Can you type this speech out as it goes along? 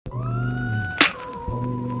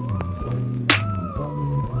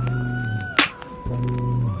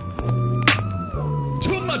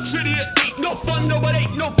much idiot. Ain't no fun, no, but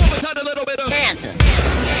ain't no fun without a little bit of Cancer. Ain't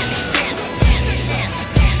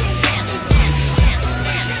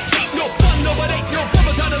no fun, no, but ain't no fun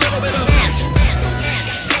without a little bit of Cancer.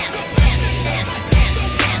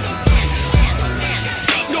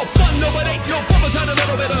 Ain't no fun, no, but ain't no fun without a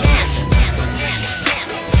little bit of Cancer.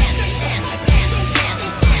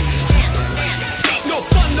 Ain't no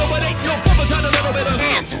fun, no, but ain't no fun without a little bit of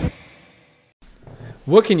Cancer.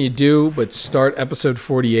 What can you do but start episode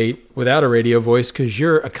 48 without a radio voice? Because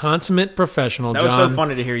you're a consummate professional, That John. was so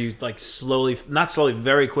funny to hear you like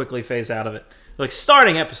very quickly phase out of it. Like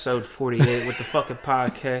starting episode 48 with the fucking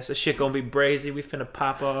podcast. This shit gonna be brazy. We finna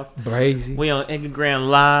pop off. Brazy. We on Instagram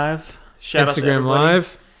Live. Shout out to Instagram everybody.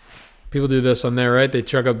 Live. People do this on there, right? They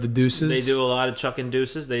chuck up the deuces. They do a lot of chucking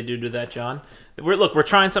deuces. They do that, John. We're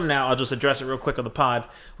trying something now. I'll just address it real quick on the pod.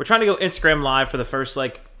 We're trying to go Instagram Live for the first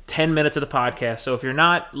 10 minutes of the podcast. So if you're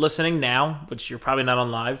not listening now, which you're probably not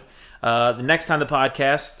on live, the next time the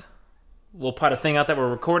podcast, we'll put a thing out that we're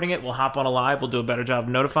recording it. We'll hop on a live. We'll do a better job of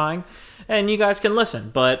notifying, and you guys can listen.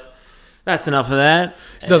 But that's enough of that.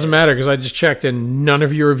 It doesn't matter because I just checked and none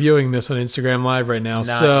of you are viewing this on Instagram Live right now. Not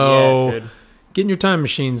So yet, dude. get in your time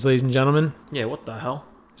machines, ladies and gentlemen. Yeah, what the hell?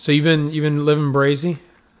 So you've been living brazy?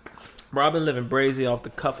 Bro, I've been living brazy off the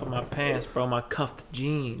cuff of my pants, bro. My cuffed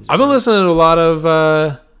jeans. I've been listening to a lot of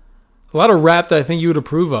rap that I think you would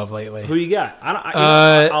approve of lately. Who you got?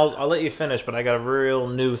 I'll let you finish, but I got a real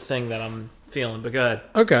new thing that I'm feeling. But go ahead.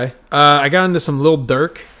 Okay. I got into some Lil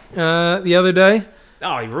Durk the other day.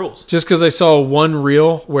 Oh, he rules. Just because I saw one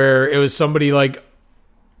reel where it was somebody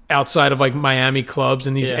outside of Miami clubs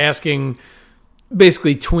and he's asking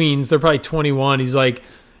basically tweens, they're probably 21. He's like,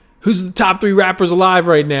 who's the top 3 rappers alive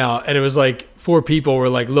right now? And it was 4 people were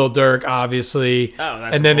Lil Durk, obviously. Oh,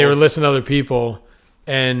 that's and then they cool. were listing other people.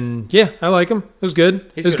 And yeah, I like him. It was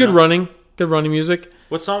good. He's It was good good enough. running. Good running music.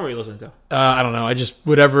 What song were you listening to? I don't know. I just,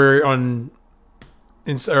 whatever on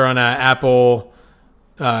Apple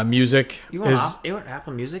Music You is. want an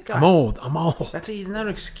Apple Music guy? I'm old. That's not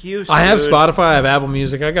an excuse. I have dude. Spotify, I have Apple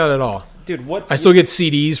Music, I got it all. Dude, what? I still get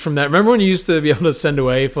CDs from that. Remember when you used to be able to send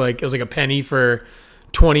away for it was a penny for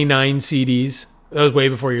 29 CDs? That was way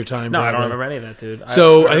before your time. No, I probably. don't remember any of that, dude.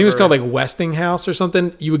 So I think it was called Westinghouse or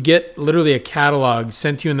something. You would get literally a catalog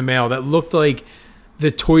sent to you in the mail that looked like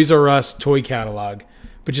the Toys R Us toy catalog,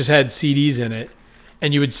 but just had CDs in it.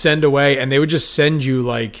 And you would send away, and they would just send you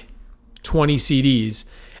 20 CDs.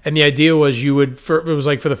 And the idea was it was for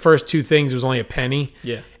the first 2 things, it was only a penny.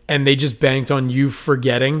 Yeah. And they just banked on you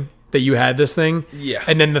forgetting that you had this thing. Yeah.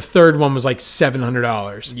 And then the third one was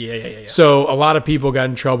 $700. Yeah. So a lot of people got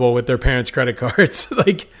in trouble with their parents' credit cards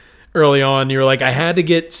early on. You were like, I had to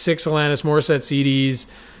get 6 Alanis Morissette CDs,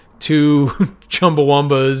 2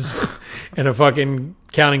 Chumbawambas, and a fucking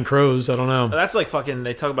Counting Crows. I don't know. That's fucking.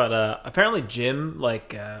 They talk about apparently gym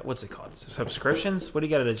what's it called? Subscriptions? What do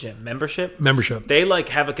you got at a gym? Membership. They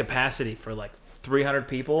have a capacity for 300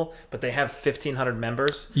 people, but they have 1,500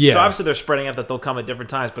 members. Yeah. So obviously they're spreading out that they'll come at different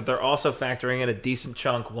times, but they're also factoring in a decent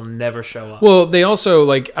chunk will never show up. Well, they also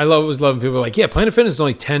I was loving people yeah, Planet Fitness is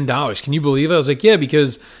only $10. Can you believe it? I was yeah,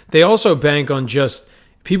 because they also bank on just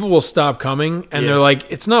people will stop coming and they're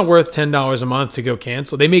it's not worth $10 a month to go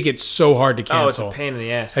cancel. They make it so hard to cancel. Oh, it's a pain in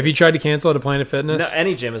the ass. Have you tried to cancel at a Planet Fitness? No,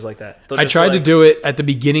 any gym is like that. They'll I just tried to do it at the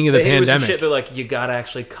beginning of the they hit with some pandemic. shit, they're you gotta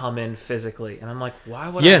actually come in physically, and I'm like, why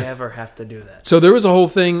would Yeah. I ever have to do that? So there was a whole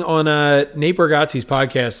thing on Nate Bargatze's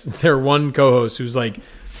podcast. There one co-host who's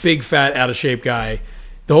big fat out of shape guy.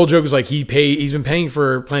 The whole joke was he's been paying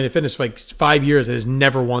for Planet Fitness for 5 years and has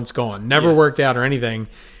never once gone, never worked out or anything.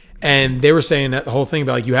 And they were saying that the whole thing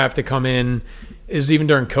about you have to come in is even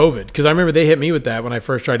during COVID. Because I remember they hit me with that when I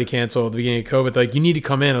first tried to cancel at the beginning of COVID. They're you need to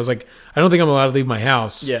come in. I was I don't think I'm allowed to leave my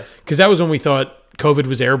house. Yeah. Because that was when we thought COVID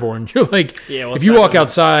was airborne. You're well, if it's you back walk when-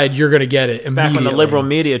 outside, you're going to get it Back when the immediately. liberal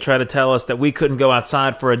media tried to tell us that we couldn't go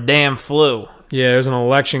outside for a damn flu. Yeah, there's an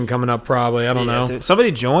election coming up probably. I don't know. Dude.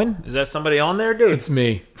 Somebody join? Is that somebody on there, dude? It's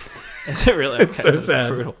me. Is it really? It's so Okay, sad.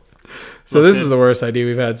 brutal. So this is the worst idea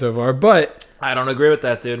we've had so far. But I don't agree with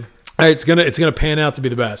that, dude. it's gonna pan out to be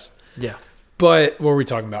the best. Yeah. But what were we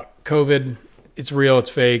talking about? COVID. It's real.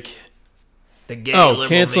 It's fake. The gay liberal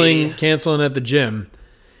media. Canceling at the gym,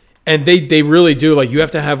 and they really do. You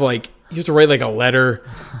have to have you have to write a letter.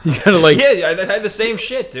 You gotta Yeah, I had the same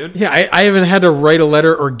shit, dude. Yeah, I haven't had to write a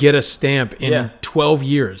letter or get a stamp in 12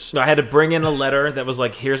 years. I had to bring in a letter that was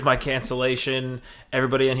like, here's my cancellation.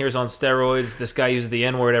 Everybody in here's on steroids. This guy uses the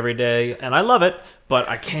N-word every day. And I love it, but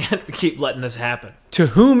I can't keep letting this happen. To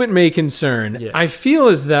whom it may concern, Yeah. I feel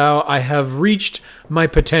as though I have reached my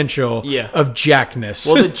potential of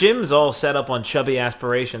jackness. Well, the gym's all set up on chubby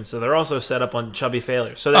aspirations, so they're also set up on chubby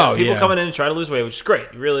failures. So that people coming in and try to lose weight, which is great.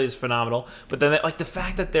 It really is phenomenal. But then, like, the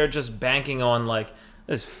fact that they're just banking on, like,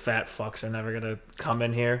 these fat fucks are never going to come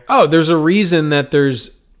in here. Oh, there's a reason that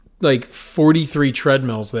there's like 43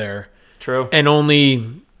 treadmills there. True. And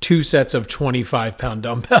only 2 sets of 25-pound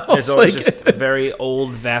dumbbells. It's always just very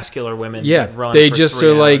old vascular women that run they for just 3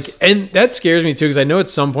 are hours. like, and that scares me too, because I know at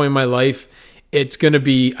some point in my life, it's going to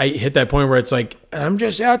be, I hit that point where it's like, I'm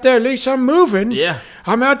just out there, at least I'm moving. Yeah.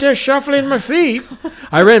 I'm out there shuffling my feet.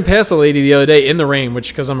 I ran past a lady the other day in the rain, which,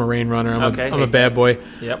 because I'm a rain runner, I'm a bad boy.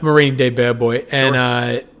 Yep. I'm a rainy day bad boy. And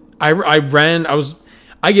I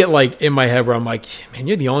get like in my head where I'm like, man,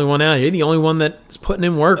 you're the only one out here. You're the only one that's putting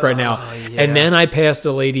in work right now. Yeah. And then I passed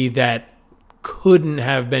a lady that couldn't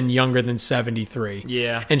have been younger than 73.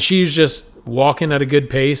 Yeah. And she's just walking at a good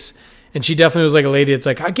pace. And she definitely was like a lady that's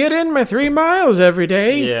like, I get in my 3 miles every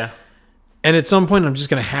day. Yeah. And at some point, I'm just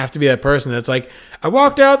going to have to be that person that's like, I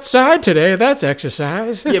walked outside today. That's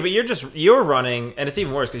exercise. Yeah, but you're running, and it's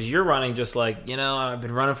even worse because you're running just like, I've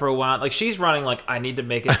been running for a while. Like, she's running like, I need to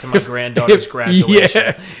make it to my granddaughter's graduation.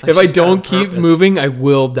 Yeah. Like, If I she's got don't a keep purpose. moving, I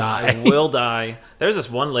will die. I will die. There's this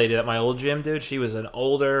one lady at my old gym, dude. She was an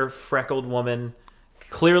older, freckled woman.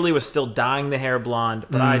 Clearly was still dyeing the hair blonde,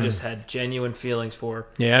 but I just had genuine feelings for her.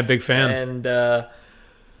 Yeah, big fan. And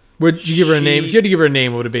Would you give her a name? If you had to give her a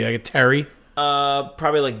name, what would it be? Like a Terry?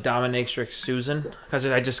 probably like Dominatrix Susan, because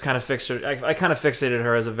I just kind of fixed her. I kind of fixated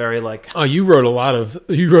her as a very like. Oh, you wrote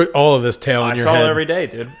all of this tale in I your saw head. her every day,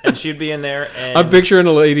 dude, and she'd be in there. And I'm picturing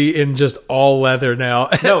a lady in just all leather now.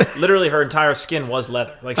 no, literally, her entire skin was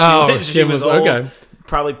leather. Like she skin was was old, okay.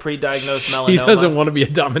 Probably pre-diagnosed melanoma. He doesn't want to be a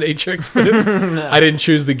dominatrix, but it's, I didn't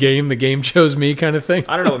choose the game. The game chose me, kind of thing.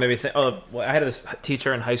 I don't know what made me think. Oh, well, I had this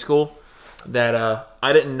teacher in high school that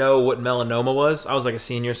I didn't know what melanoma was. I was like a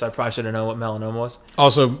senior, so I probably should have known what melanoma was.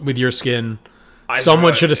 Also, with your skin,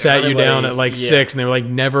 someone should have sat you down at like 6, and they were like,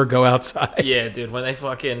 "Never go outside." Yeah, dude. When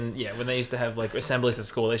they used to have like assemblies at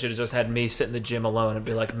school, they should have just had me sit in the gym alone and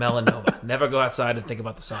be like, melanoma. Never go outside and think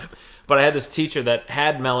about the sun. But I had this teacher that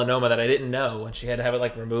had melanoma that I didn't know, and she had to have it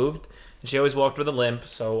like removed. And she always walked with a limp,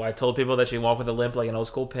 so I told people that she walked with a limp like an old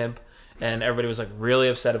school pimp, and everybody was like really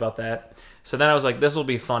upset about that. So then I was like, this will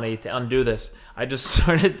be funny to undo this. I just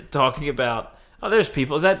started talking about, there's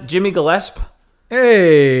people. Is that Jimmy Gillespie?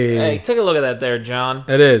 Hey, take a look at that there, John.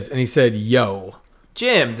 It is. And he said, "Yo."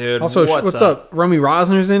 Jim, dude. Also, what's up? Romy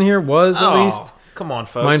Rosner's in here. At least. Come on,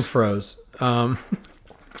 folks. Mine froze.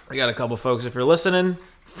 We got a couple folks. If you're listening,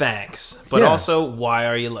 thanks. But Yeah. also, why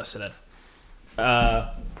are you listening?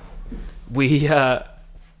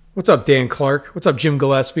 What's up, Dan Clark? What's up, Jim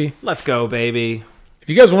Gillespie? Let's go, baby. If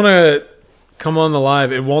you guys want to come on the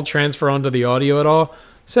live, it won't transfer onto the audio at all.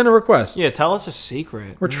 Send a request. Yeah, tell us a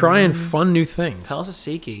secret. We're trying fun new things. Tell us a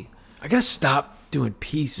seeky. I gotta stop doing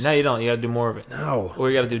peace. No, you don't. You got to do more of it. No. Or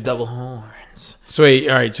you got to do double horns. So wait,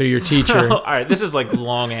 all right. So your teacher. All right, this is like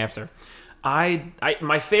long after.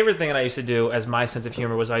 My favorite thing that I used to do as my sense of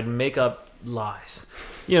humor was I'd make up lies.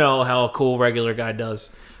 You know how a cool regular guy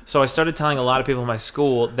does. So I started telling a lot of people in my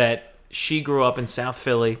school that she grew up in South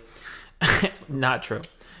Philly. Not true.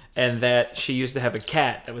 And that she used to have a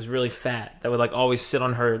cat that was really fat that would like always sit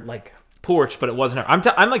on her like porch, but it wasn't her.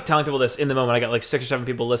 I'm like telling people this in the moment. I got like 6 or 7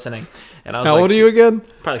 people listening, and I was How like, old are you again?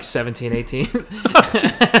 Probably like 17, 18.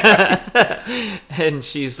 And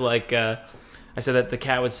she's like, I said that the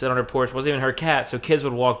cat would sit on her porch. It wasn't even her cat. So kids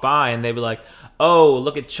would walk by and they'd be like, "Oh,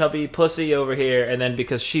 look at chubby pussy over here." And then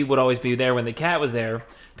because she would always be there when the cat was there,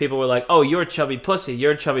 people were like, "Oh, you're chubby pussy.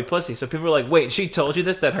 You're chubby pussy." So people were like, "Wait, she told you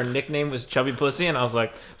this, that her nickname was Chubby Pussy?" And I was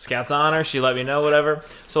like, "Scout's honor." She let me know, whatever.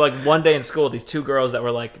 So like one day in school, these 2 girls that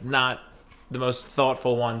were like not the most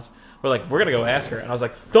thoughtful ones were like, "We're gonna go ask her." And I was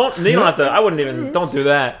like, you don't have to. I wouldn't even. Don't do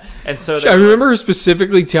that. And so I remember her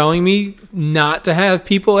specifically telling me not to have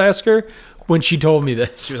people ask her when she told me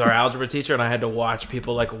this. She was our algebra teacher, and I had to watch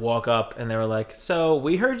people like walk up, and they were like, "So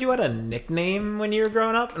we heard you had a nickname when you were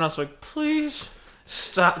growing up," and I was like, "Please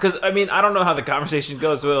stop," because I mean I don't know how the conversation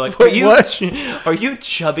goes. We're like, are you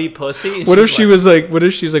Chubby Pussy? And What if she like, was like? What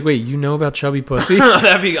if she was like? Wait, you know about Chubby Pussy?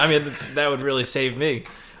 that would really save me.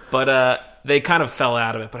 But they kind of fell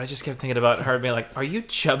out of it. But I just kept thinking about her being like, "Are you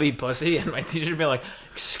Chubby Pussy?" And my teacher being like,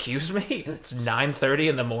 "Excuse me, it's 9:30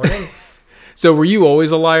 in the morning." So were you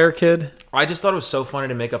always a liar, kid? I just thought it was so funny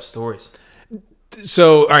to make up stories.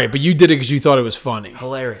 So, all right, but you did it because you thought it was funny.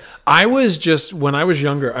 Hilarious. I was just, when I was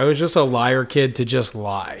younger, I was just a liar kid to just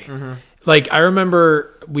lie. Mm-hmm. Like, I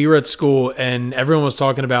remember we were at school and everyone was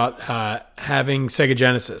talking about having Sega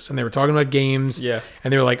Genesis, and they were talking about games. Yeah.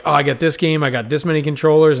 And they were like, oh, I got this game, I got this many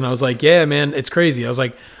controllers. And I was like, yeah, man, it's crazy. I was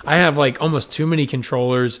like, I have like almost too many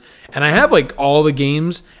controllers, and I have like all the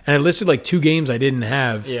games, and I listed like 2 games I didn't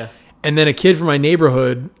have. Yeah. And then a kid from my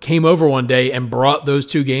neighborhood came over one day and brought those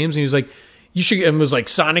 2 games, and he was like, you should, and was like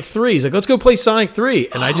Sonic 3. He's like, let's go play Sonic 3.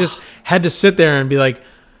 And I just had to sit there and be like,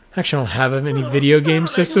 actually, I don't have any video game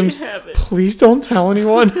systems. Please don't tell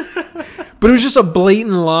anyone. But it was just a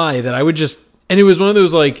blatant lie that I would just, and it was one of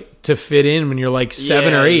those like to fit in when you're like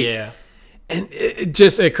 7 or 8. Yeah. And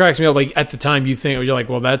it cracks me up. Like at the time you think, you're like,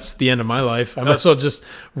 well, that's the end of my life. I might as well just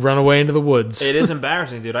run away into the woods. It is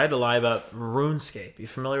embarrassing, dude. I had to lie about RuneScape. You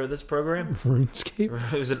familiar with this program?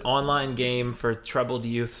 RuneScape? It was an online game for troubled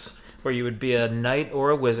youths where you would be a knight or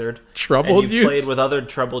a wizard. Troubled and you youths? played with other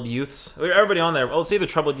troubled youths. Everybody on there, well, it's either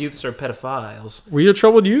troubled youths or pedophiles. Were you a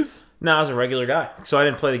troubled youth? No, I was a regular guy, so I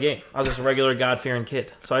didn't play the game. I was just a regular God-fearing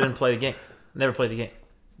kid, so I didn't play the game. Never played the game.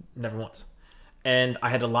 Never once. And I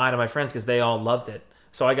had to lie to my friends because they all loved it.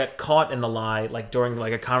 So I got caught in the lie, like during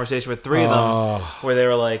like a conversation with 3 of them, where they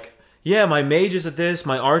were like, yeah, my mage is at this,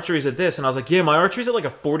 my archery is at this. And I was like, yeah, my archery's at like a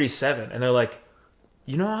 47. And they're like,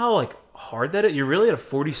 you know how like hard that is? You're really at a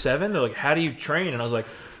 47? They're like, how do you train? And I was like,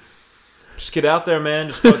 just get out there, man.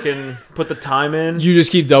 Just fucking put the time in. You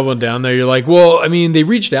just keep doubling down there. You're like, well, I mean, they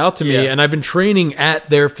reached out to me, Yeah. and I've been training at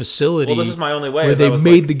their facility. Well, this is my only way. where is I they was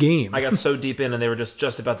made like- the game. I got so deep in, and they were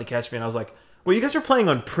just about to catch me, and I was like, well, you guys are playing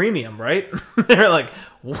on premium, right? They're like,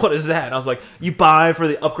 what is that? And I was like, you buy for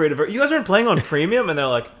the upgraded version. You guys aren't playing on premium? And they're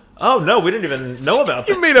like, oh, no, we didn't even know about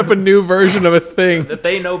You this. made up a new version of a thing. That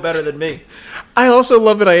they know better than me. I also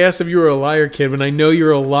love that I asked if you were a liar kid when I know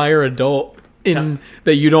you're a liar adult in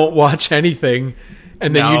that you don't watch anything.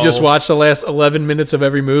 And then you just No. watch the last 11 minutes of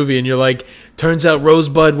every movie and you're like, turns out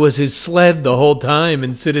Rosebud was his sled the whole time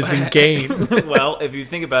in Citizen Kane. Well, if you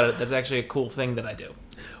think about it, that's actually a cool thing that I do.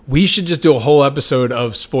 We should just do a whole episode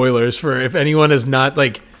of spoilers for if anyone is not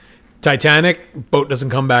like Titanic, boat doesn't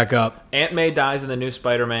come back up. Aunt May dies in the new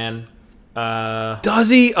Spider-Man. Does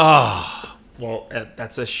he? Oh. Well,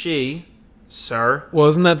 that's a she, sir. Well,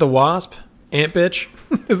 isn't that the Wasp? Ant bitch?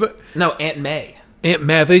 Is that No, Aunt May. Ant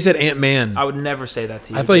Man? I thought you said Ant Man. I would never say that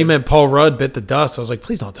to you. I thought you dude. meant Paul Rudd bit the dust. I was like,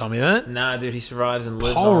 please don't tell me that. Nah, dude, he survives and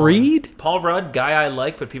lives Paul on. Reed? Paul Rudd, guy I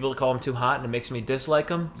like, but people call him too hot and it makes me dislike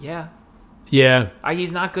him. Yeah. Yeah.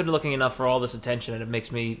 He's not good looking enough for all this attention and it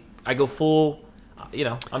makes me... I go full... I'm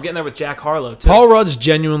getting there with Jack Harlow, too. Paul Rudd's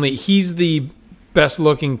genuinely, he's the best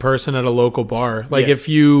looking person at a local bar. Like Yeah. if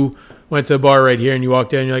you went to a bar right here and you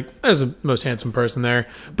walked in and you're like, there's the most handsome person there.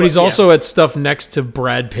 But he's yeah. also at stuff next to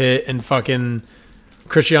Brad Pitt and fucking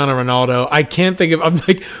Cristiano Ronaldo. I can't think of, I'm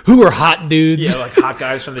like, who are hot dudes? Yeah, like hot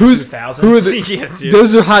guys from the Who's 2000s. Who are the, Yeah, dude.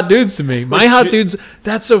 those are hot dudes to me. My hot dudes,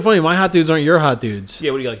 that's so funny. My hot dudes aren't your hot dudes.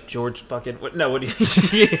 Yeah, what do you like, George fucking... What do you... dude,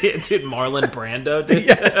 Marlon Brando, dude.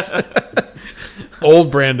 Yes.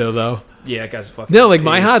 Old Brando, though. Yeah, that guy's a fucking... No, like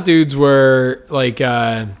my piece. hot dudes were like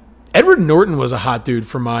Edward Norton was a hot dude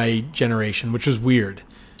for my generation, which was weird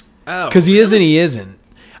Oh, because he is and he isn't.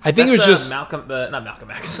 I think it was That's, just Malcolm... not Malcolm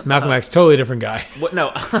X. Malcolm X, totally different guy. What?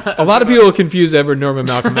 No. A lot of people confuse Edward Norton with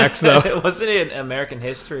Malcolm X, though. Wasn't it American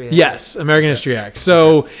History? Yes, American History X.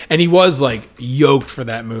 So, and he was like yoked for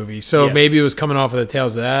that movie. So Yeah. maybe it was coming off of the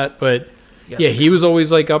tails of that, but Yeah. yeah, he was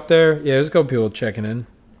always like up there. Yeah, there's a couple people checking in.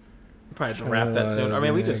 Probably have to wrap that soon. I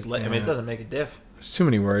mean, we just... I mean, it doesn't make a diff. There's too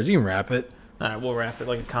many words. You can wrap it. All right, we'll wrap it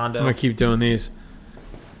like a condo. I'm gonna keep doing these.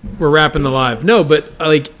 We're wrapping the live. No, but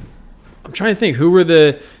like, I'm trying to think who were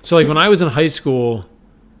the. So like when I was in high school,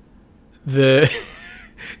 the.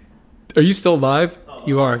 Are you still live?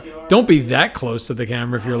 You are. Don't be that close to the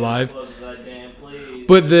camera if you're live.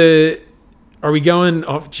 But the. Are we going?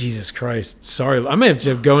 Oh Jesus Christ! Sorry, I may have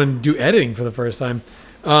to go and do editing for the first time.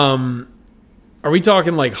 Are we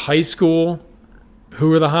talking like high school?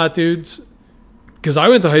 Who were the hot dudes? Because I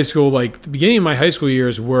went to high school, like, the beginning of my high school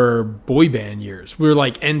years were boy band years. We were,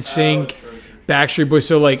 like, NSYNC, Backstreet Boys.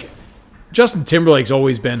 So, like, Justin Timberlake's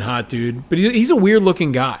always been hot, dude. But he's a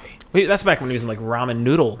weird-looking guy. Wait, that's back when he was in, like, ramen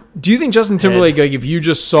noodle. Do you think Justin Timberlake, like, if you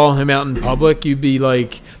just saw him out in public, you'd be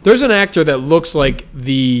like... There's an actor that looks like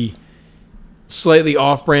the slightly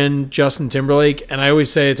off-brand Justin Timberlake. And I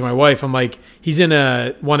always say it to my wife. I'm like, he's in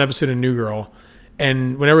one episode of New Girl.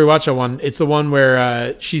 And whenever we watch that one, it's the one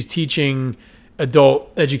where she's teaching...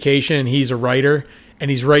 adult education. He's a writer and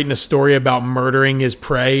he's writing a story about murdering his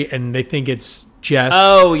prey and they think it's Jess.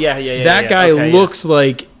 Oh, yeah. That guy Okay, looks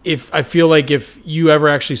like if I feel like if you ever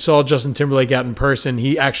actually saw Justin Timberlake out in person,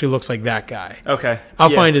 he actually looks like that guy. Okay. I'll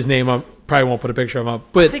Yeah. find his name. I probably won't put a picture of him up. I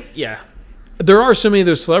But think, yeah. there are so many of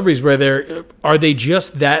those celebrities where are they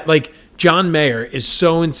just that? Like John Mayer is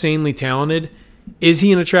so insanely talented. Is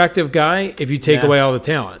he an attractive guy if you take Yeah. away all the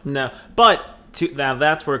talent? No. But now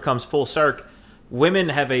that's where it comes full circle. Women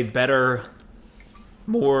have a better,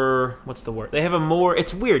 more, what's the word? They have a more,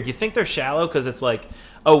 it's weird. You think they're shallow because it's like,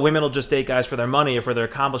 oh, women will just date guys for their money or for their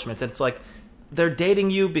accomplishments. And it's like, they're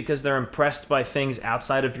dating you because they're impressed by things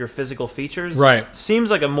outside of your physical features. Right. Seems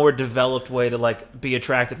like a more developed way to like be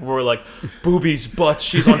attracted. We're like, boobies, butts,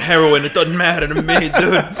 she's on heroin. It doesn't matter to me,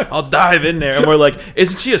 dude. I'll dive in there. And we're like,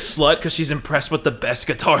 isn't she a slut because she's impressed with the best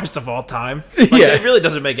guitarist of all time? Like, Yeah. It really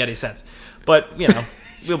doesn't make any sense. But, you know,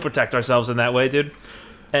 we'll protect ourselves in that way, dude.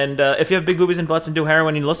 And if you have big boobies and butts and do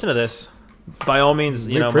heroin and you listen to this, by all means,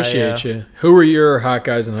 you We know, appreciate you. Who were your hot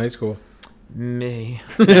guys in high school? Me.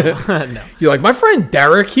 No. You're like, my friend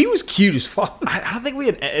Derek, he was cute as fuck. I don't think we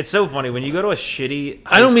had. It's so funny when you go to a shitty.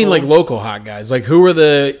 I don't mean like local hot guys. Like, who were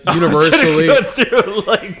the universally? Go through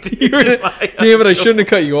like Damn it, I shouldn't have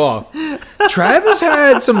cut you off. Travis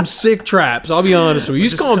had some sick traps. I'll be honest with you. You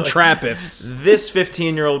used to call them trap-ifs. This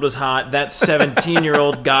 15-year-old was hot. That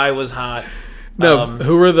 17-year-old guy was hot. No,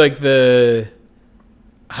 who were like the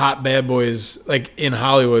hot bad boys like in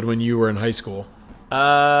Hollywood when you were in high school?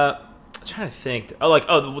 I'm trying to think.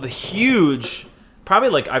 The huge, probably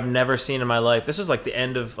like I've never seen in my life. This was like the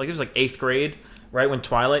end of, like, it was like 8th grade, right when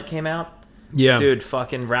Twilight came out. Yeah. Dude,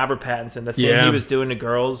 fucking Robert Pattinson. The thing Yeah. he was doing to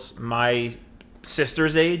girls my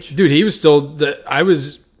sister's age. Dude, he was still. I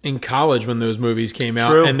was in college when those movies came out,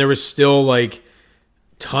 True. and there was still like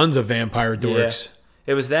tons of vampire dorks.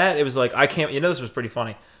 It was that. It was like, this was pretty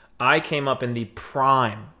funny. I came up in the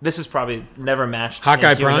prime. This is probably never matched Hot in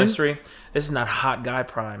guy human prime? history. This is not hot guy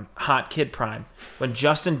prime. Hot kid prime. When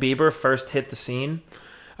Justin Bieber first hit the scene,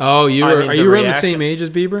 Oh, you I were? mean, Are the you around the reaction- same age as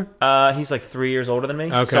Bieber? he's like 3 years older than me.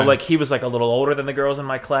 Okay. So like he was like a little older than the girls in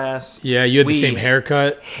my class. Yeah, you had the We same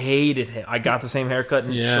haircut. Hated him. I got the same haircut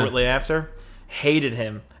and Yeah. shortly after. Hated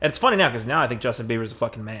him. And it's funny now because now I think Justin Bieber's a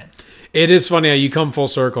fucking man. It is funny how you come full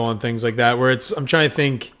circle on things like that. Where I'm trying to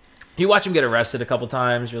think. You watch him get arrested a couple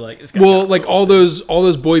times. You're like, it's Well, like all those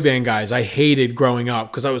boy band guys, I hated growing up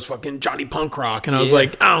because I was fucking Johnny Punk Rock, and I was Yeah.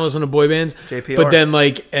 like, I don't listen to boy bands. JPR. But then,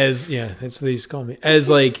 like, that's what they used to call me. As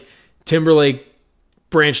like Timberlake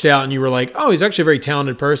branched out, and you were like, oh, he's actually a very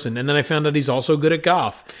talented person. And then I found out he's also good at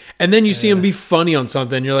golf. And then you see him be funny on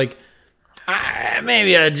something, and you're like,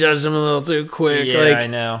 maybe I judged him a little too quick. Yeah, like, I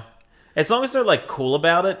know. As long as they're like cool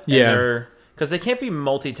about it, and Yeah. because they can't be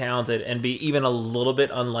multi-talented and be even a little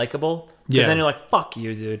bit unlikable. Because Yeah. then you're like, fuck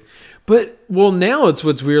you, dude. But now it's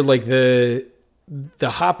what's weird, like the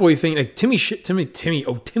hot boy thing, like Timmy Chalamet.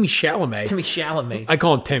 Timmy Chalamet. I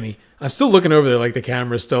call him Timmy. I'm still looking over there like the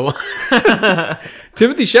camera's still.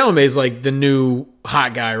 Timothy Chalamet is like the new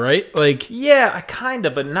hot guy, right? Like, Yeah, I kind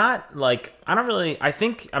of, but not like, I don't really, I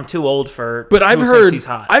think I'm too old for. but I've who thinks heard he's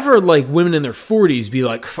hot. I've heard like women in their 40s be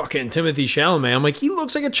like, fucking Timothy Chalamet. I'm like, he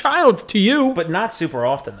looks like a child to you. But not super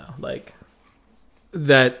often though. Like,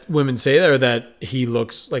 That women say that, or that he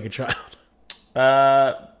looks like a child.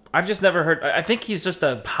 I've just never heard. I think he's just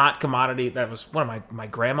a hot commodity. That was one of my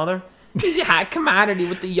grandmother. He's a hot commodity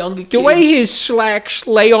with the younger kids. The way his slacks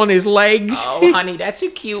lay on his legs. Oh, honey, that's a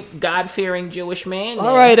cute, God-fearing Jewish man.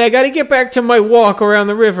 All right, I got to get back to my walk around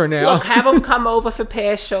the river now. Look, have him come over for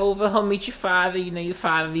Passover. He'll meet your father. You know, your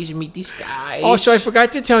father needs to meet these guys. Also, I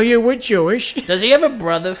forgot to tell you we're Jewish. Does he have a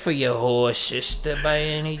brother for your whore sister by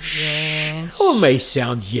any chance? Oh, may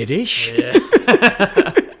sound Yiddish.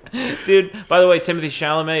 Dude, by the way, Timothy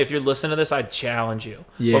Chalamet, if you're listening to this, I'd challenge you.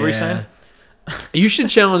 What were you saying? You should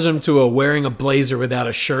challenge him to wearing a blazer without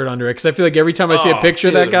a shirt under it, because I feel like every time I see a Oh, picture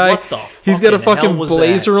of dude, that guy, what the he's got a fucking hell fucking was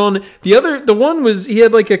blazer on. The one was he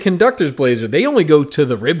had like a conductor's blazer. They only go to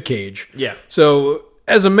the rib cage. Yeah. So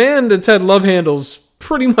as a man that's had love handles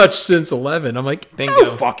pretty much since 11, I'm like, Bingo.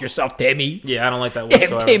 oh, fuck yourself, Timmy. Yeah, I don't like that Damn,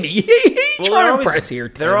 whatsoever. Timmy. Well, Trying to always- impress here,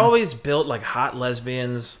 Tim. They're always built like hot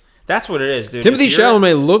lesbians. That's what it is, dude. Timothy If you're-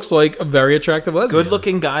 Chalamet looks like a very attractive lesbian.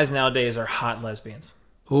 Good-looking guys nowadays are hot lesbians.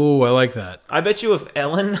 Ooh, I like that. I bet you if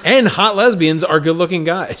Ellen... And hot lesbians are good-looking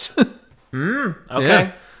guys. Okay.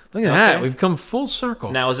 Yeah. Look at that. Okay. We've come full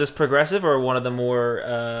circle. Now, is this progressive or one of the more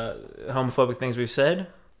homophobic things we've said?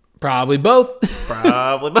 Probably both.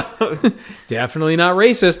 Probably both. Definitely not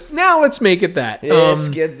racist. Now let's make it that. Let's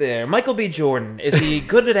get there. Michael B. Jordan. Is he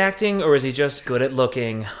good at acting or is he just good at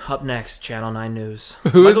looking? Up next, Channel 9 News.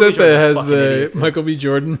 Who is Michael B. it that Jordan's a has fucking the idiot, dude. Michael B.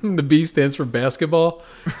 Jordan? The B stands for basketball.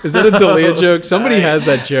 Is that a D'Elia joke? Somebody has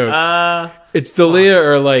that joke. It's D'Elia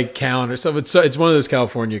or like Callan or something. It's one of those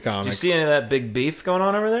California comics. Did you see any of that big beef going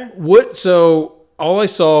on over there? What? So all I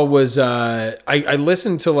saw was I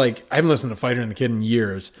listened to I haven't listened to Fighter and the Kid in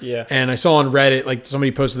years. Yeah. And I saw on Reddit like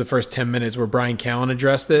somebody posted the first 10 minutes where Brian Callen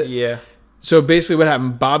addressed it. Yeah. So basically, what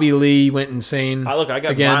happened? Bobby Lee went insane. I got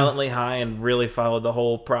again. violently high and really followed the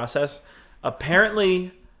whole process.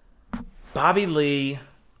 Apparently, Bobby Lee.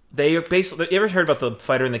 They are basically. You ever heard about the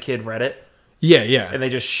Fighter and the Kid Reddit? Yeah. And they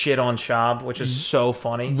just shit on Schaub, which is so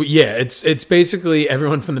funny. Yeah, it's basically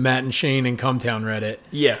everyone from the Matt and Shane and Cumtown Reddit.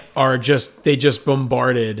 Yeah. They just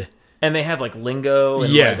bombarded. And they have like lingo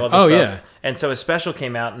and Yeah. like all this Oh, stuff. yeah. And so a special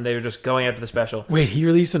came out and they were just going after the special. Wait, he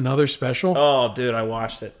released another special? Oh, dude, I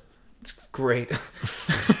watched it. It's great.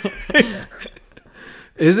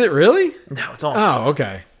 Is it really? No, it's awful. Oh,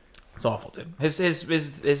 okay. It's awful, dude.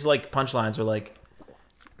 His like punchlines are like,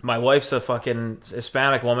 my wife's a fucking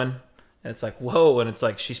Hispanic woman. And it's like, whoa. And it's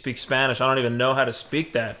like, she speaks Spanish. I don't even know how to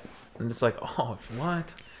speak that. And it's like, oh,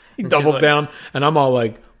 what? He And doubles she's like, down, and I'm all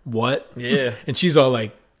like, what? Yeah. And she's all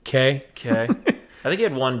like, K. Okay. I think he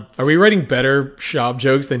had one. Are we writing better Schaub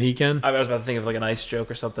jokes than he can? I was about to think of like a nice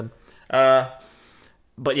joke or something.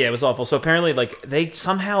 But yeah, it was awful. So apparently, like, they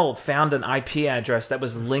somehow found an IP address that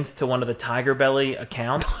was linked to one of the Tiger Belly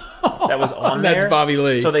accounts that was on there. That's Bobby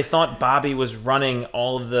Lee. So they thought Bobby was running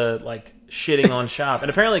all of the, like, shitting on Schaub. And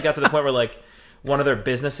apparently it got to the point where, like, one of their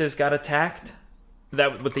businesses got attacked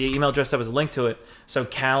that with the email address that was linked to it. So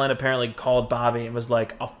Callan apparently called Bobby and was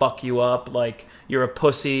like, I'll fuck you up. Like, you're a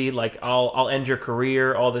pussy. Like, I'll end your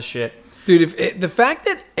career, all this shit. Dude, the fact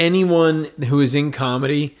that anyone who is in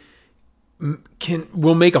comedy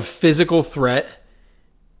will make a physical threat,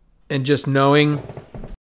 and just knowing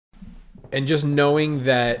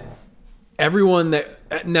that everyone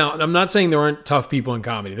that now, I'm not saying there aren't tough people in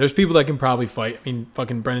comedy. There's people that can probably fight. I mean,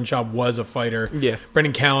 fucking Brendan Schaub was a fighter. Yeah.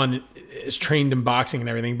 Brendan Callen is trained in boxing and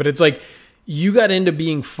everything, but it's like you got into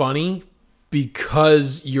being funny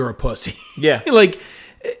because you're a pussy. Yeah. Like,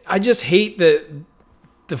 I just hate the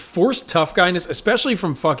forced tough guyness, especially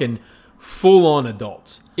from fucking full-on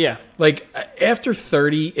adults. Yeah. Like, after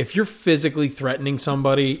 30, if you're physically threatening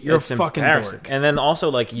somebody, you're It's a fucking embarrassing. dork. And then also,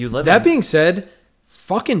 like, you live That being said,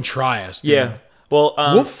 fucking try us, dude. Yeah. Well,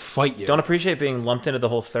 We'll fight you. don't appreciate being lumped into the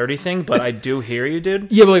whole 30 thing, but I do hear you,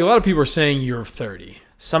 dude. Yeah, but like a lot of people are saying you're 30.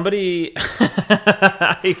 Somebody,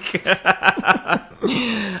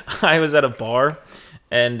 I was at a bar,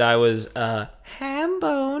 and I was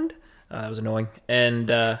ham-boned. That was annoying. And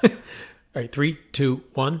All right, 3, 2,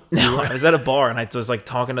 1. no, I was at a bar, and I was like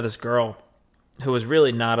talking to this girl who was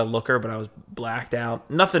really not a looker, but I was blacked out.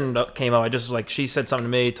 Nothing came up. I just like, she said something to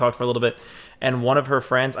me, talked for a little bit, and one of her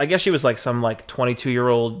friends, I guess she was like some like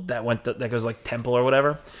 22-year-old that went to, that goes like Temple or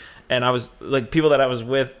whatever. And I was like, people that I was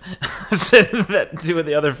with said that two of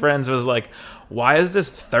the other friends was like, why is this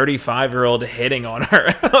 35-year-old hitting on her?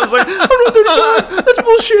 And I was like, I'm not 35. That's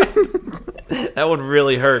bullshit. That would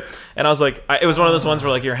really hurt. And I was like, it was one of those ones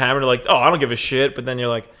where like you're hammered, like, oh, I don't give a shit. But then you're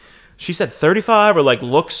like, she said 35 or like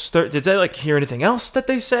looks. Did they like hear anything else that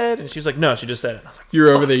they said? And she was like, no, she just said it. And I was like, You're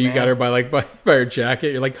over there, you man. got her by her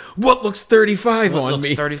jacket. You're like, what looks 35 what on looks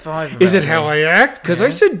me? 35? Is it about how me? I act? Because I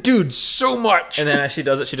said dude so much. And then as she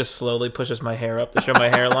does it, she just slowly pushes my hair up to show my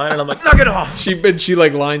hairline. And I'm like, knock it off. She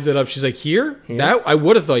like lines it up. She's like, here? That I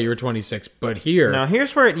would have thought you were 26, but here. Now,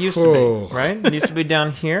 here's where it used to Oh. be, right? It used to be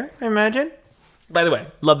down here, I imagine. By the way,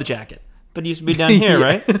 love the jacket. But it used to be down here,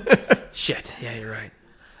 right? Shit. Yeah, you're right.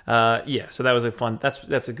 Yeah, so that was a fun...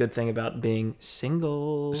 That's a good thing about being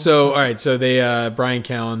single. So, all right. So they, Brian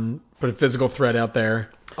Callen put a physical threat out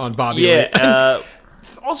there on Bobby Lee. Yeah,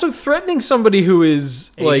 Also threatening somebody who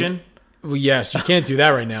is Asian? like... Well, yes, you can't do that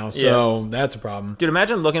right now. So that's a problem. dude,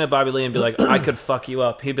 imagine looking at Bobby Lee and be like, I could fuck you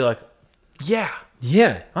up. He'd be like, yeah.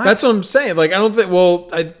 Yeah, that's what I'm saying. Like, I don't think... Well,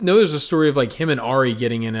 I know there's a story of like him and Ari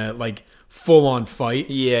getting in a like full-on fight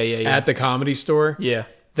Yeah. at the Comedy Store. Yeah.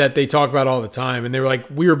 That they talk about all the time, and they were like,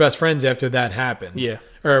 we were best friends after that happened. Yeah.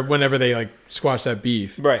 Or whenever they like squashed that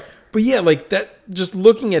beef. Right. But yeah, like that, just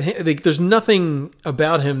looking at him, like there's nothing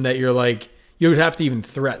about him that you're like, you would have to even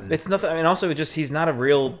threaten. It's nothing. I mean, also, just he's not a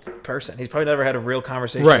real person. He's probably never had a real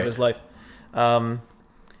conversation Right. in his life.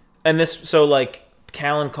 And this, so like,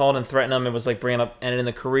 Callen called and threatened him and was like bringing up ending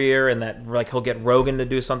the career and that like he'll get Rogan to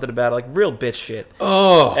do something about it, like real bitch shit.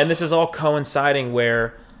 Oh. And this is all coinciding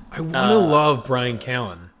where I want to love Brian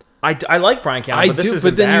Callen. I like Bryan Callen, I but this do, is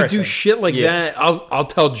but then you embarrassing. do shit like Yeah. that. I'll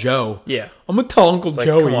tell Joe. Yeah. I'm gonna tell Uncle It's like,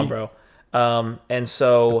 Joey. come on, bro. And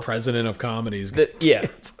so President of comedies. yeah,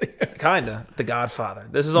 It's like, kinda the Godfather.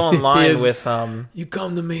 This is all in line is. with you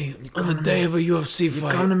come to me on the day of a UFC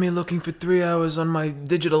fight, come to me looking for 3 hours on my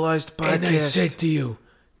digitalized and I say podcast. to you,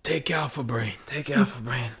 take Alpha Brain. Take Alpha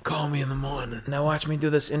Brain. Call me in the morning. Now watch me do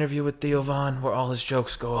this interview with Theo Vaughn where all his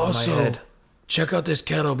jokes go over Also, my head. check out this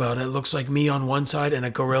kettlebell that looks like me on one side and a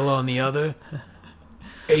gorilla on the other.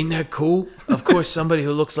 Ain't that cool? Of course, somebody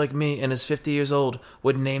who looks like me and is 50 years old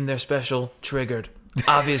would name their special Triggered.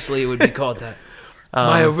 Obviously, it would be called that.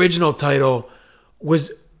 My original title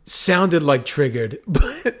sounded like Triggered,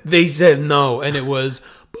 but they said no, and it was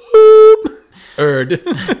boop.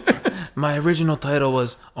 My original title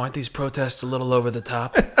was "Aren't these protests a little over the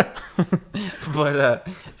top?" But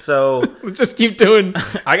so Just keep doing.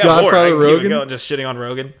 I got bored. I Godfather can keep it Rogan. going, just shitting on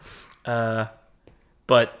Rogan.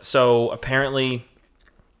 But so apparently,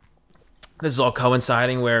 this is all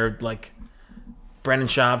coinciding where like Brendan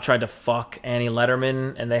Schaub tried to fuck Annie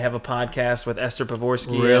Letterman, and they have a podcast with Esther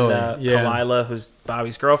Pavorsky Really? and Yeah. Kalila, who's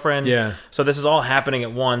Bobby's girlfriend. Yeah. So this is all happening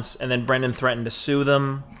at once, and then Brendan threatened to sue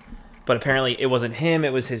them, but apparently it wasn't him;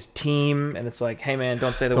 it was his team. And it's like, hey man,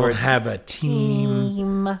 don't say the Don't word. have a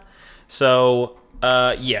team. So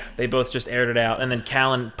yeah, they both just aired it out, and then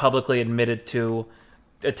Callen publicly admitted to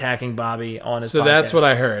attacking Bobby on his. So podcast. that's what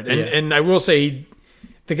I heard, and Yeah. and I will say,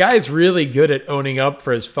 the guy's really good at owning up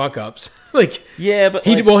for his fuck ups. Like Yeah, but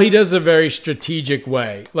he like, he does a very strategic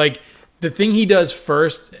way. Like the thing he does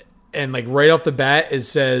first, and like right off the bat, is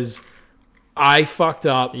says, "I fucked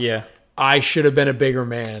up. yeah, I should have been a bigger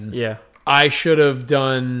man. yeah, I should have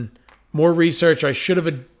done more research. I should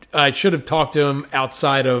have talked to him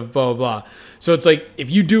outside of blah blah blah." So it's like if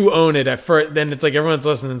you do own it at first, then it's like everyone's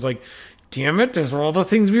listening. It's like, damn it, those are all the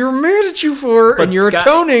things we were mad at you for, and you're God-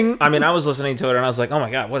 atoning. I mean, I was listening to it and I was like, oh my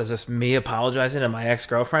god, what is this? Me apologizing to my ex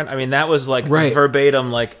girlfriend? I mean, that was like Right.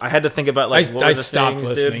 verbatim. Like I had to think about like what I were the stopped things,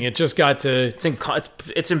 listening. Dude? It just got to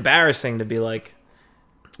It's embarrassing to be like,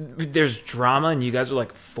 there's drama and you guys are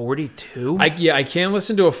like 42. I can't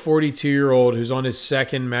listen to a 42-year-old who's on his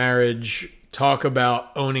second marriage talk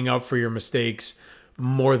about owning up for your mistakes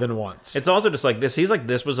more than once. It's also just like this. He's like,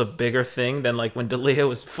 this was a bigger thing than like when D'Elia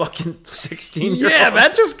was fucking 16. yeah,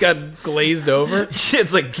 that just got glazed over.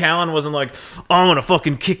 It's like Callen wasn't like, I'm gonna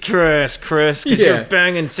fucking kick your ass, Chris, because Yeah. you're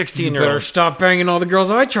banging You 16-year-olds. better stop banging all the girls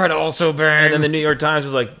I try to also bang. And then the New York Times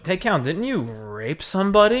was like, hey, Callen, didn't you rape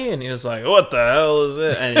somebody? And he was like, what the hell is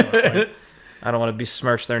it? Anyway, like, I don't want to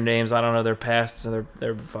besmirch their names. I don't know their pasts and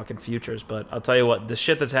their fucking futures. But I'll tell you what, the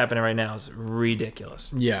shit that's happening right now is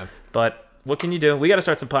ridiculous. yeah. But what can you do? We got to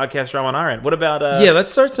start some podcast drama on our end. What about Yeah,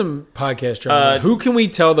 let's start some podcast drama. Who can we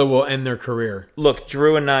tell that will end their career? Look,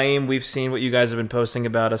 Drew and Naeem, we've seen what you guys have been posting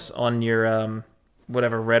about us on your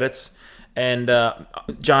whatever Reddits, and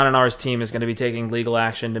John and ours team is going to be taking legal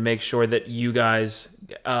action to make sure that you guys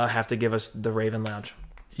have to give us the Raven Lounge.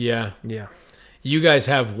 Yeah. Yeah. You guys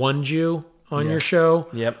have one Jew on your show.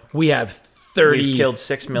 Yep. We have 30 We've killed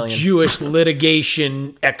 6 million. Jewish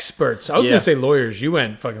litigation experts. I was Yeah. going to say lawyers. You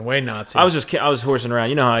went fucking way Nazi. I was horsing around.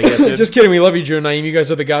 You know how I get, dude. just kidding. We love you, Drew and Naeem. You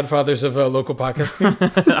guys are the godfathers of local podcasting.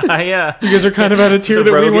 You You guys are kind of at a tier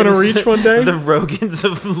that we want to reach one day. The Rogans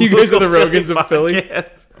of You guys are the local Rogans of Philly.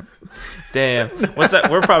 podcast. Damn. What's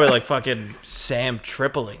that? We're probably like fucking Sam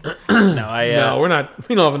Tripoli. No, we're not.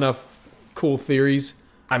 We don't have enough cool theories.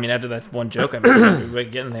 I mean, after that one joke I made, we're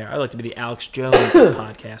getting there. I'd like to be the Alex Jones of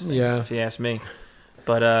podcasting, Yeah. if you ask me.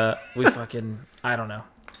 But we fucking, I don't know.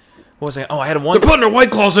 What was I? Oh, I had one. They're putting their white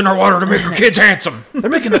claws in our water to make our kids handsome. They're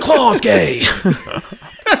making the claws gay.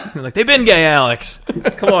 Like they've been gay, Alex.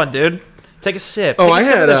 Come on, dude. Take a sip. Oh, Take a I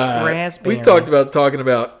sip of had. this raspberry. We've talked about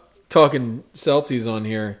talking Celtics on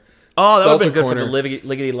here. Oh, that would have been Seltzer good for Corner. the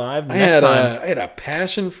Liggity Live I next had time. I had a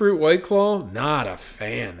passion fruit white claw. Not a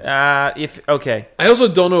fan. Okay, I also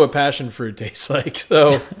don't know what passion fruit tastes like,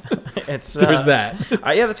 so it's there's that.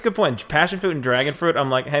 Yeah, that's a good point. Passion fruit and dragon fruit. I'm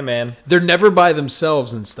like, hey man, They're never by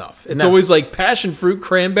themselves and stuff. It's No. always like passion fruit,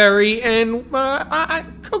 cranberry, and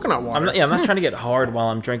coconut water. I'm not trying to get hard while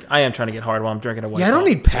I'm drinking. I am trying to get hard while I'm drinking a white. yeah, I don't Claw.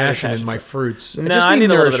 need It's very passion in my fruit. fruits. No, just I need a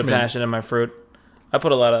little bit of nourishment. passion in my fruit. I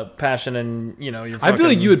put a lot of passion in, your I feel like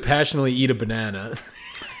fucking- you would passionately eat a banana.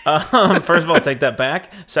 First of all, take that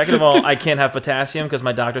back. Second of all, I can't have potassium because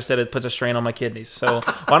my doctor said it puts a strain on my kidneys. So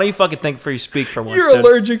why don't you fucking think before you speak for once, You're dude?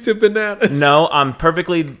 allergic to bananas. No, I'm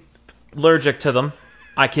perfectly allergic to them.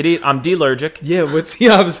 I could eat. I'm deallergic. Yeah, what's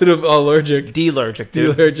the opposite of allergic? Deallergic,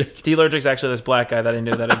 dude. Deallergic. Deallergic's actually this black guy that I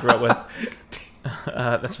knew that I grew up with.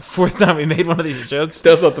 That's the fourth time we made one of these jokes.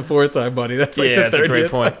 That's not the fourth time, buddy. That's like the That's a 30th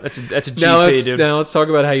great point. time. That's a GP, dude. Now let's talk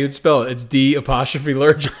about how you'd spell it. It's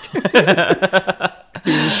D''allergic.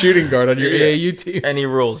 He's a shooting guard on your AAU team. And he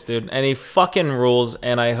rules, dude. And he fucking rules,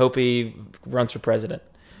 and I hope he runs for president.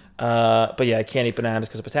 But yeah, I can't eat bananas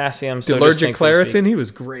because of potassium. So Allergic Claritin, he was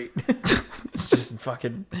great. It's just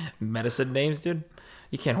fucking medicine names, dude.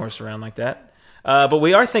 You can't horse around like that. But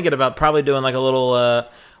we are thinking about probably doing like a little.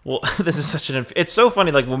 Well, this is such an. It's so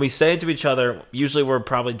funny. Like when we say it to each other, usually we're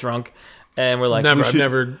probably drunk, and we're like, I've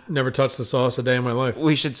never touched the sauce a day in my life.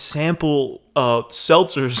 we should sample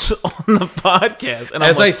seltzers on the podcast. And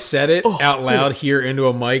As I'm I like, said it out loud here into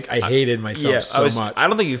a mic, I hated myself so much. I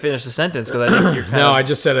don't think you finished the sentence because I think you're kind No, of I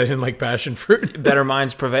just said I didn't like passion fruit. better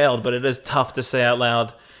minds prevailed, but it is tough to say out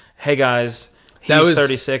loud. Hey guys, That he's was-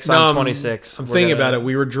 36, no, I'm 26. I'm thinking about it.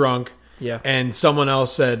 We were drunk. Yeah. And someone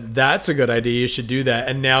else said, that's a good idea. You should do that.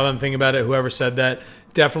 And now that I'm thinking about it, whoever said that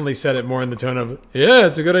definitely said it more in the tone of, yeah,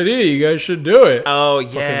 it's a good idea. You guys should do it. Oh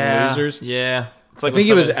yeah, losers. Yeah, it's like I think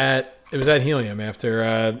when it was somebody- at Helium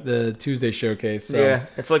after the Tuesday showcase. So. Yeah,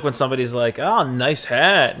 it's like when somebody's like, "Oh, nice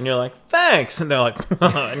hat," and you're like, "Thanks," and they're like,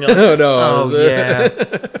 and you're like No, no. "Oh it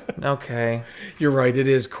was, yeah, okay." You're right. It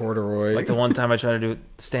is corduroy. Like the one time I tried to do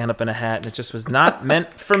stand up in a hat, and it just was not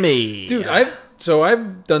meant for me. Dude, I've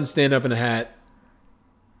done stand up in a hat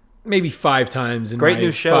maybe 5 times in great my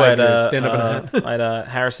new show 5 at years. Stand up in a hat. at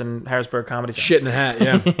Harrisburg Comedy Center. Shit in a hat,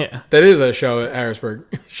 yeah. Yeah, That is a show at Harrisburg.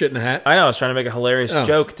 Shit in a hat. I know. I was trying to make a hilarious Oh,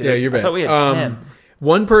 joke, dude. Yeah, you're bad. I thought we had Ken.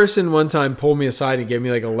 One person one time pulled me aside and gave me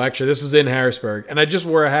like a lecture. This was in Harrisburg, and I just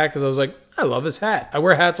wore a hat because I was like, I love his hat. I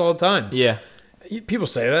wear hats all the time. Yeah, People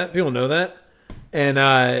say that. People know that.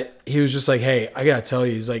 And he was just like, hey, I gotta tell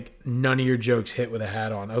you, he's like, none of your jokes hit with a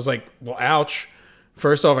hat on. I was like, well, ouch.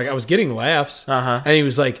 First off, like I was getting laughs, Uh-huh. and he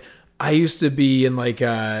was like, I used to be in like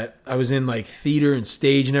I was in like theater and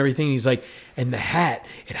stage and everything. He's like, and the hat,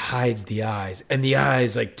 it hides the eyes, and the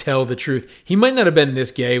eyes like tell the truth. He might not have been this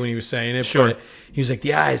gay when he was saying it, Sure. but he was like,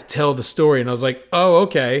 the eyes tell the story, and I was like, oh,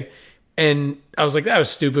 okay. And I was like, that was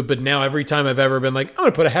stupid. But now every time I've ever been like, I'm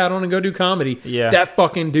gonna put a hat on and go do comedy, Yeah. that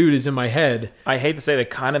fucking dude is in my head. I hate to say that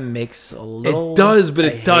kind of makes a little. It does, but I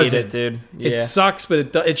it hate doesn't, it, dude. Yeah, It sucks,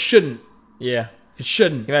 but it shouldn't. yeah. It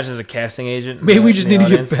shouldn't. Can you imagine as a casting agent? Maybe in we the- just in the need to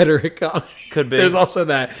get audience? better at comedy. Could be. There's also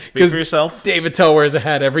that. Speak for yourself. David Tell wears a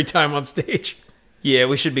hat every time on stage. Yeah,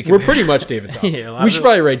 we should be. We're compared- pretty much David Tell. Yeah, a lot we of should it-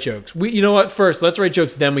 probably write jokes. You know what? First, let's write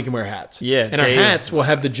jokes, then we can wear hats. Yeah, and Dave. our hats will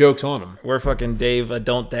have the jokes on them. We're fucking Dave.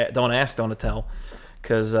 Don't ask, don't tell.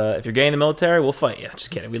 Because if you're gay in the military, we'll fight you.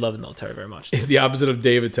 Just kidding. We love the military very much. It's the opposite of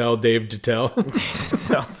David Tell, Dave Detel.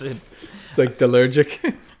 Dude. It's like allergic.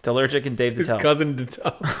 Allergic and Dave to His tell. cousin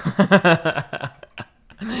Detel.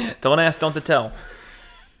 Don't ask, don't to tell.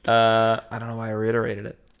 I don't know why I reiterated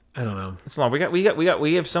it. I don't know. It's long.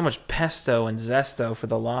 We have so much pesto and zesto for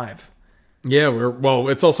the live. Yeah,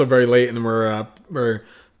 it's also very late, and we're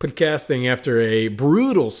podcasting after a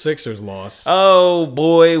brutal Sixers loss. Oh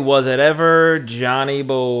boy, was it ever Johnny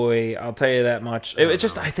boy! I'll tell you that much.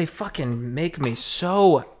 They fucking make me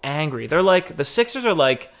so angry. They're like the Sixers are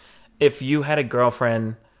like if you had a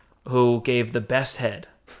girlfriend who gave the best head,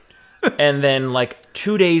 and then like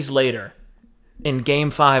 2 days later, in Game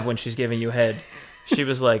 5 when she's giving you head, she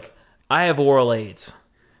was like, "I have oral AIDS,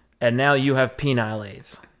 and now you have penile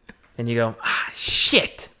AIDS," and you go, "Ah,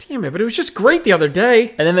 shit." Damn it! But it was just great the other day.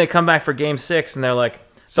 And then they come back for Game 6, and they're like,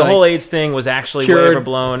 the like, whole AIDS thing was actually way cured.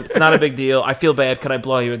 overblown. It's not a big deal. I feel bad. Could I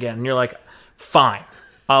blow you again? And you're like, fine.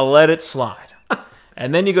 I'll let it slide.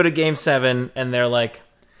 And then you go to Game 7, and they're like,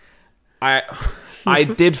 I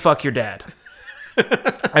did fuck your dad.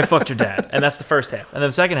 I fucked your dad. And that's the first half. And then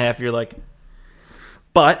the second half, you're like,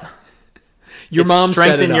 but Your mom set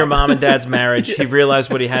it strengthened your up. mom and dad's marriage. He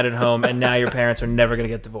realized what he had at home, and now your parents are never going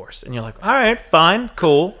to get divorced. And you're like, all right, fine,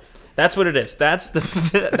 cool. That's what it is. That's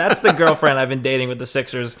the girlfriend I've been dating with the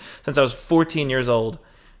Sixers since I was 14 years old.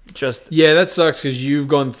 Just Yeah, that sucks because you've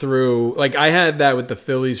gone through. Like I had that with the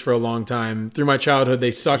Phillies for a long time. Through my childhood, they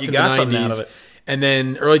sucked You in got the something 90s. out of it. And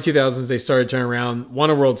then early 2000s, they started turning around, won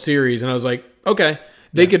a World Series, and I was like, okay,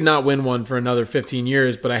 they could not win one for another 15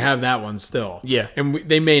 years, but I have that one still. Yeah. And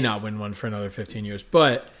they may not win one for another 15 years,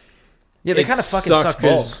 but yeah, they it kind of fucking sucks suck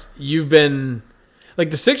balls. you've been like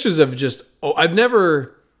the Sixers have just. Oh, I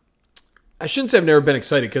shouldn't say I've never been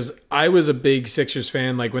excited because I was a big Sixers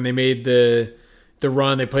fan. Like when they made the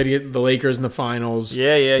run, they played against the Lakers in the finals.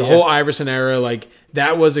 Yeah. The whole Iverson era, like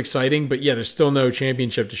that was exciting. But yeah, there's still no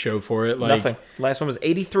championship to show for it. Like Nothing. Last one was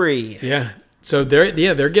 83. yeah. So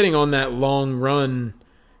they're getting on that long run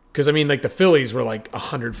because I mean like the Phillies were like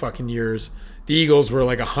 100 fucking years. The Eagles were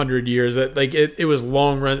like 100 years. Like it was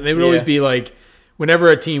long run. They would always Yeah. be like whenever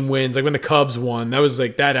a team wins, like when the Cubs won,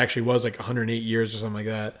 that actually was like 108 years or something like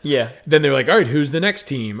that. Yeah. Then they're like, all right, who's the next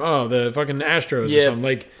team? Oh, the fucking Astros or something.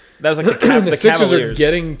 Like that was like the the Sixers Cavaliers are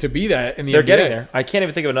getting to be that in the They're NBA. getting there. I can't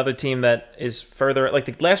even think of another team that is further. Like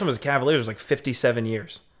the last one was the Cavaliers, was like 57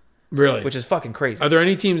 years, Really? which is fucking crazy. Are there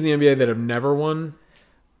any teams in the NBA that have never won?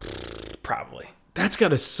 Probably. That's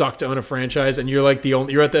gotta suck to own a franchise, and you're like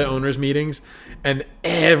you're at the owners' meetings, and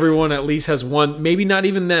everyone at least has one. Maybe not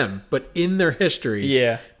even them, but in their history,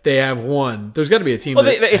 Yeah. they have one. There's got to be a team. Well,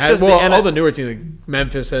 that it's has, 'cause all the newer teams, like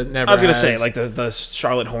Memphis has never. I was gonna has. say like the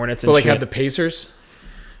Charlotte Hornets and but like shit. have the Pacers,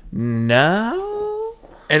 No.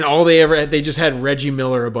 and all they ever had, they just had Reggie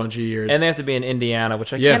Miller a bunch of years. And they have to be in Indiana,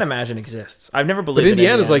 which I Yeah. can't imagine exists. I've never but believed.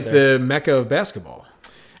 Indiana's like there. the mecca of basketball.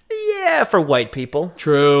 Yeah, for white people.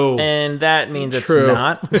 True. And that means it's True.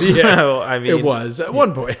 not. Yeah. So I mean, It was at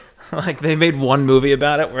one point. like they made one movie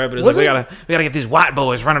about it where everybody's Was like, it? we gotta get these white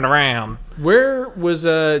boys running around. Where was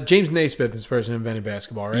James Naismith? This person invented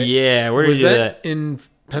basketball, right? Yeah, where did Was you do that that? in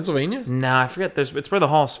Pennsylvania? Nah, I forget. It's where the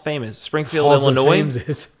Hall of Fame is. Springfield, Halls of Illinois. Fames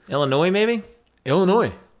is Illinois, maybe.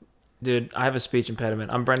 Illinois. Dude, I have a speech impediment.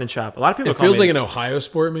 I'm Brendan Schaub. A lot of people It call feels me, like an Ohio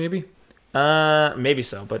sport, maybe. maybe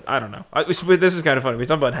so, but I don't know. This is kind of funny. We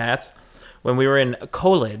talk about hats. When we were in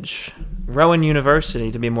college, Rowan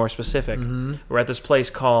University, to be more specific, we're at this place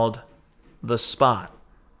called The Spot,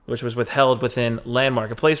 which was withheld within Landmark,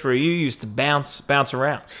 a place where you used to bounce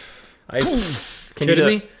around. Can you Kidding do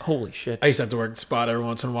me? that? Holy shit. I used to have to work the spot every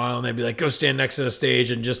once in a while, and they'd be like, "Go stand next to the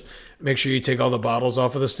stage and just make sure you take all the bottles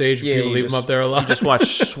off of the stage. Yeah, People you leave just- them up there a lot." Just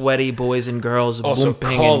watch sweaty boys and girls Also,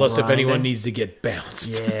 whooping call and us if anyone grinding. needs to get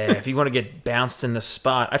bounced. Yeah, if you want to get bounced in the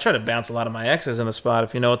spot. I try to bounce a lot of my exes in the spot,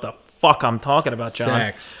 if you know what the fuck I'm talking about, John.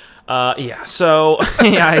 Sex. Yeah, so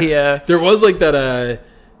There was like that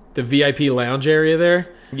the VIP lounge area there,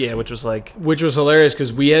 yeah, which was like, which was hilarious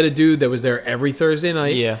because we had a dude that was there every Thursday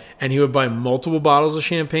night. Yeah. And he would buy multiple bottles of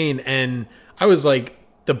champagne, and I was like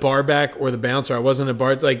the bar back or the bouncer. I wasn't a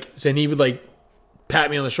bar, and he would like pat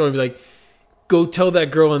me on the shoulder and be like, "Go tell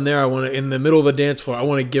that girl in there I want to, in the middle of the dance floor, I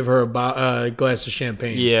want to give her a glass of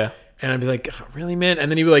champagne." yeah. And I'd be like, "Oh, really, man?" And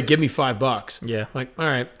then he would like give me $5. Yeah. I'm like, all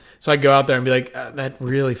right. So I'd go out there and be like, that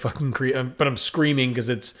really fucking but I'm screaming because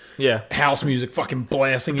it's Yeah. house music fucking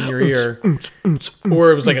blasting in your ear.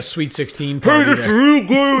 Or it was like a Sweet 16 party. Hey, Real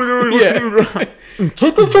good. yeah. Hey,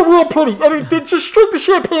 that's a real pretty. I mean, just drink the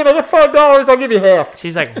champagne. I get $5. I'll give you half.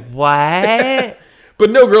 She's like, what? But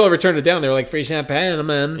no girl ever turned it down. They were like, free champagne,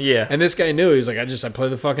 man. Yeah. And this guy knew. He was like, I play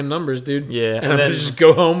the fucking numbers, dude. Yeah, And and I'm then- going to just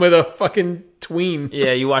go home with a fucking tween.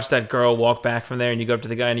 Yeah, you watch that girl walk back from there, and you go up to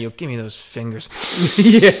the guy, and you go, give me those fingers.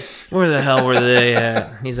 Yeah. Where the hell were they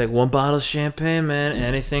at? He's like, one bottle of champagne, man.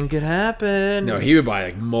 Anything could happen. No, he would buy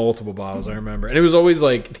like multiple bottles, I remember. And it was always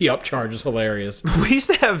like, the upcharge was hilarious. We used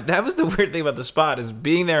to have, that was the weird thing about the spot, is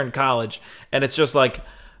being there in college, and it's just like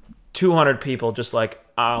 200 people just like,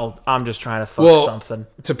 I'm just trying to fuck something.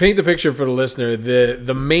 To paint the picture for the listener,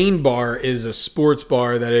 the main bar is a sports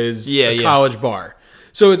bar that is a college bar.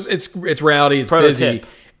 So it's rowdy, it's busy. Tip.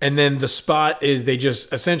 And then the spot is they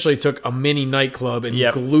just essentially took a mini nightclub and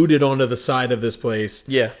Yep. glued it onto the side of this place.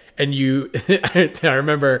 Yeah. And I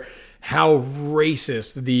remember how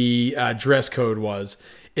racist the dress code was.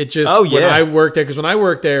 It just when I worked there, because when I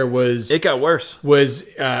worked there It got worse. was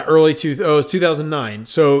it was 2009.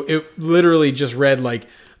 So it literally just read like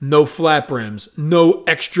no flat brims, no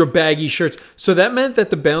extra baggy shirts. So that meant that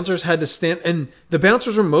the bouncers had to stand, and the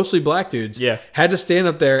bouncers were mostly black dudes. Yeah. Had to stand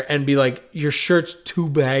up there and be like, your shirt's too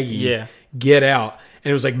baggy. Yeah. Get out. And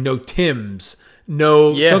it was like no Timbs,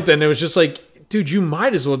 no Yeah. something. It was just like, dude, you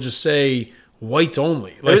might as well just say whites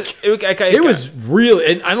only. Like It was real.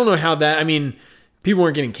 And I don't know how that, I mean, people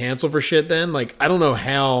weren't getting canceled for shit then. Like, I don't know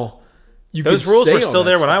how you Those could rules say were all still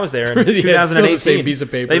that there when stuff. I was there in Yeah, it's still the 2018. same piece of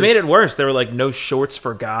paper. They made it worse. There were like no shorts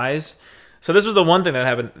for guys. So this was the one thing that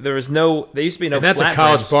happened. There used to be no. And that's a flat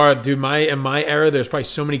college brims. bar, dude. In my era, there's probably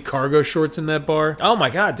so many cargo shorts in that bar. Oh my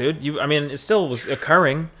god, dude! I mean, it still was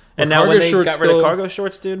occurring. And now cargo when they shorts got rid of still- cargo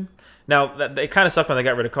shorts, dude. Now it kind of sucked when they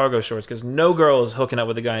got rid of cargo shorts because no girl is hooking up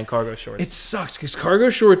with a guy in cargo shorts. It sucks because cargo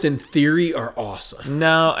shorts, in theory, are awesome.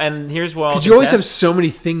 No, and here's why. Because you always have so many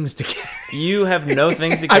things to carry. You have no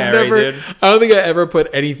things to I've carry, never. dude. I don't think I ever put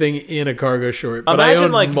anything in a cargo short. But I Imagine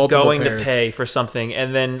own like multiple going pairs. to pay for something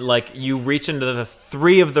and then like you reach into the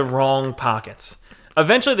three of the wrong pockets.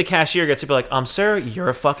 Eventually, the cashier gets to be like, sir, you're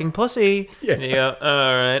a fucking pussy." Yeah. And you go,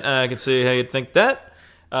 "All right, I can see how you'd think that."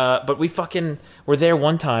 But we fucking were there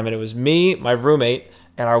one time, and it was me, my roommate,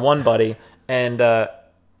 and our one buddy, and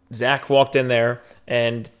Zach walked in there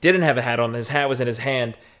and didn't have a hat on. His hat was in his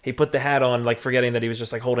hand. He put the hat on, like forgetting that he was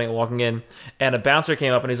just like holding it, walking in. And a bouncer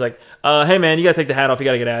came up and he's like, "Hey man, you gotta take the hat off. You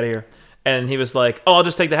gotta get out of here." And he was like, "Oh, I'll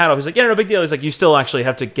just take the hat off." He's like, "Yeah, no big deal." He's like, "You still actually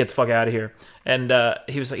have to get the fuck out of here." And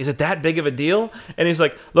he was like, "Is it that big of a deal?" And he's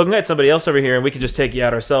like, "Look, I got somebody else over here, and we can just take you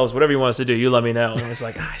out ourselves. Whatever you want us to do, you let me know." And I was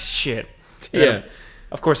like, "Ah, shit." Yeah.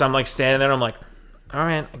 Of course, I'm like standing there. And I'm like, "All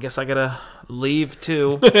right, I guess I gotta leave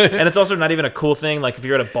too." And it's also not even a cool thing. Like if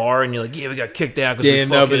you're at a bar and you're like, "Yeah, we got kicked out." Damn,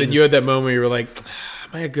 no, but then you had that moment where you were like, "Am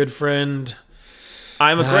I a good friend?"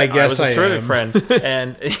 I was a terrific am. friend,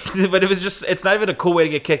 and but it was just—it's not even a cool way to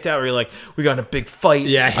get kicked out. Where you're like, we got in a big fight.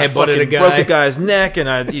 Yeah, I headbutted fucking a guy. broke a guy's neck,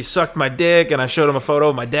 and he sucked my dick, and I showed him a photo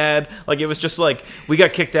of my dad. Like it was just like we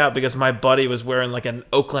got kicked out because my buddy was wearing like an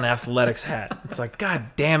Oakland Athletics hat. It's like, God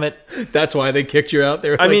damn it! That's why they kicked you out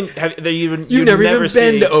there. I mean, you've never even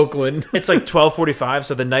been to Oakland. It's like 12:45,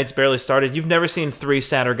 so the night's barely started. You've never seen three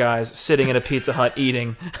sadder guys sitting in a Pizza Hut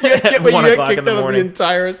eating at 1 o'clock in the morning. The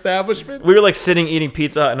entire establishment. We were like sitting eating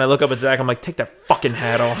pizza, and I look up at Zach. I'm like, "Take that fucking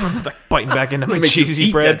hat off!" Like biting back into my Make you cheesy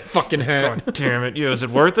eat bread. that fucking hat. God damn it! Is it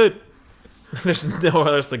worth it? There's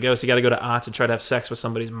nowhere else to go, so you got to go to Ots and try to have sex with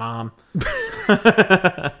somebody's mom.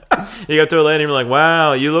 You go to a lady and you're like,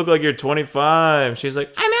 "Wow, you look like you're 25." She's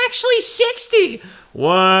like, I'm actually 60.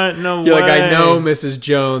 "What? No You're way." like, "I know, Mrs.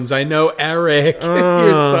 Jones. I know Eric,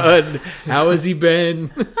 your son. How has he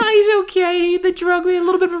been? He's okay. The drug, a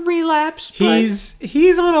little bit of a relapse. But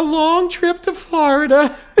He's on a long trip to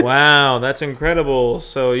Florida." Wow, that's incredible.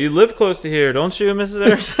 So you live close to here, don't you, Mrs.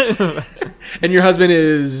 Erickson? And your husband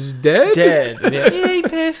is dead? Dead. Yeah. yeah, he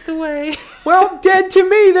passed away. Well, dead to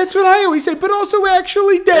me. That's what I always say, but also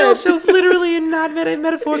actually dead. Also, literally and not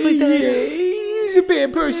metaphorically Yeah, dead. he's a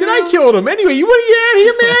bad person. I killed him. Anyway, you want to get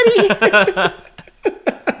out of here, Maddie?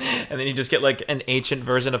 And then you just get like an ancient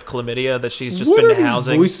version of chlamydia that she's just What been are these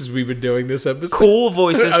housing. voices we've been doing this episode? Cool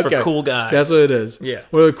voices Okay. for cool guys. That's what it is. Yeah.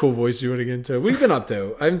 What other cool voices you want to get into? What have you been up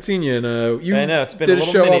to? I haven't seen you in you I know, it's been did a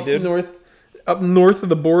little show mini, up dude. up north of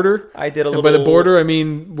the border. I did a And little. by the border, I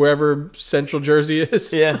mean wherever Central Jersey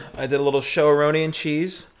is. Yeah, I did a little show-roni and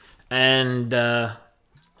cheese, and it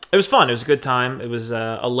was fun. It was a good time. It was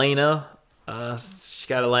Elena. She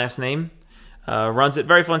got a last name. Runs it.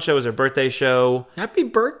 Very fun show. It was her birthday show. Happy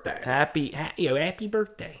birthday. Happy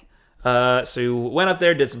birthday. So went up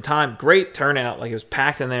there, did some time. Great turnout. Like it was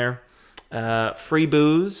packed in there. Free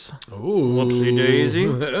booze. Ooh. Whoopsie daisy. A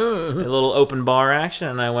little open bar action.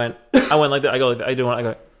 And I went like that. I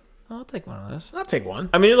go, I'll take one of those. I'll take one.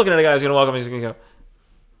 I mean, you're looking at a guy who's going to walk up and he's going to go,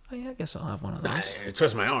 "Oh yeah, I guess I'll have one of those." I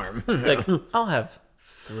twist my arm. Like, I'll have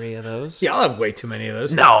 3 of those. Yeah, I'll have way too many of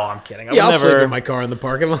those. No, I'm kidding. I Yeah, would I'll sleep never. in my car in the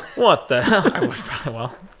parking lot. What the hell? I would probably.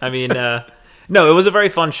 Well, I mean, no, it was a very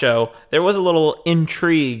fun show. There was a little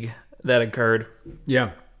intrigue that occurred.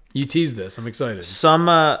 Yeah. You teased this. I'm excited.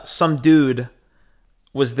 Some dude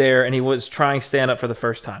was there and he was trying stand up for the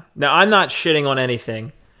first time. Now, I'm not shitting on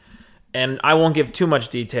anything, and I won't give too much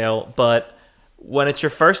detail, but when it's your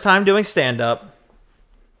first time doing stand up,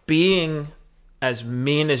 being as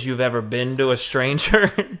mean as you've ever been to a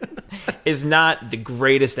stranger is not the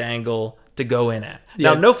greatest angle to go in at.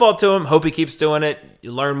 Now, Yeah. no fault to him. Hope he keeps doing it.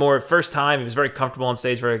 You learn more. First time, he was very comfortable on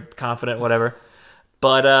stage, very confident, whatever.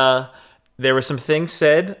 But there were some things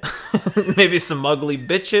said, maybe some ugly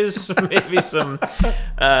bitches, maybe some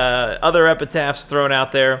other epitaphs thrown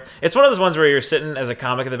out there. It's one of those ones where you're sitting as a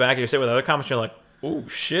comic in the back, you're sitting with other comics, and you're like, "Oh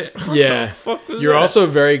shit, what Yeah. the fuck was You're that?" also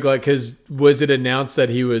very glad because was it announced that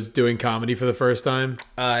he was doing comedy for the first time?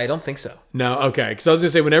 I don't think so. No, okay. Because I was gonna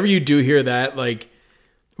say, whenever you do hear that, like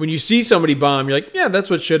when you see somebody bomb, you're like, yeah, that's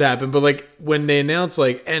what should happen. But like when they announce,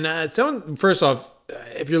 like, and someone, first off,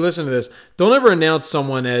 if you're listening to this, don't ever announce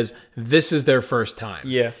someone as this is their first time.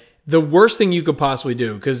 Yeah. The worst thing you could possibly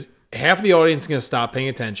do, because half the audience is gonna stop paying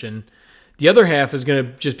attention. The other half is going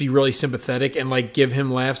to just be really sympathetic and like give him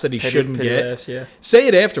laughs that he shouldn't pity get. laughs, yeah. Say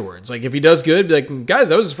it afterwards. Like if he does good, be like, guys,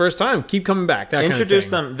 that was his first time. Keep coming back. That Introduce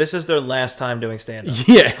kind of them. This is their last time doing stand-up.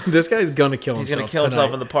 thing. Yeah, this guy's gonna kill He's himself. going to kill himself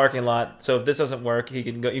tonight. in the parking lot. So if this doesn't work, he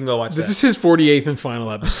can go. You can go watch This that. is his 48th and final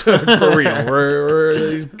episode for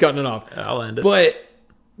real. He's cutting it off. I'll end it. But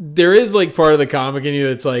there is like part of the comic in you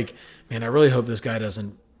that's like, man, I really hope this guy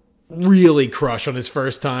doesn't really crush on his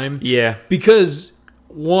first time. yeah. Because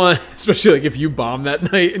one, especially like if you bomb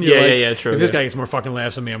that night and you're Yeah, like, yeah, true, if this yeah. guy gets more fucking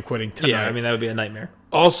laughs than me, I'm quitting tonight. Yeah, I mean, that would be a nightmare.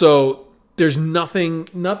 Also, there's nothing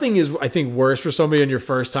is I think worse for somebody on your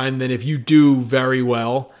first time than if you do very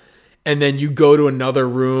well and then you go to another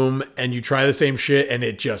room and you try the same shit and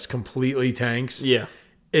it just completely tanks. Yeah.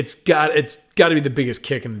 it's got to be the biggest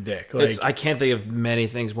kick in the dick. Like, I can't think of many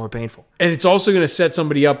things more painful. and it's also going to set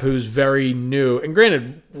somebody up who's very new. And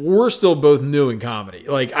granted, we're still both new in comedy.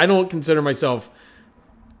 Like, I don't consider myself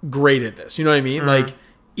great at this. You know what I mean? Like,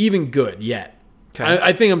 even good yet. Okay.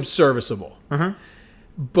 I think I'm serviceable.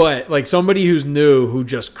 But like somebody who's new, who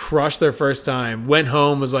just crushed their first time, went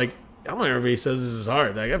home, was like, I don't know, everybody says this is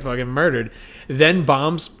hard. I got fucking murdered. Then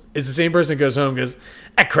bombs. Is the same person that goes home and goes,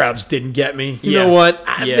 that crowd just didn't get me. You know what?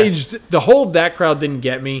 That crowd didn't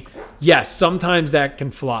get me. Yes, sometimes that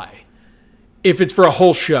can fly. If it's for a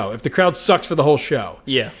whole show. If the crowd sucks for the whole show.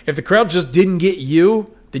 Yeah. If the crowd just didn't get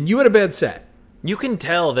you, then you had a bad set. You can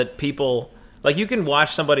tell that people, like, you can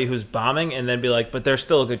watch somebody who's bombing and then be like, but they're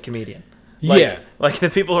still a good comedian. Like, Yeah. Like the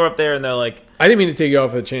people who are up there and they're like, I didn't mean to take you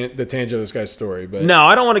off the tangent of this guy's story, but no,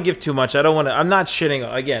 I don't want to give too much. I'm not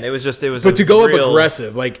shitting. Again, it was. But to go real, up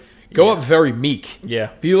aggressive, like go up very meek. Yeah.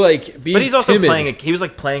 Be But he's also timid. he was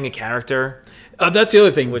like playing a character. That's the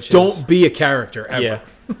other thing. Which Don't is- be a character ever. Yeah.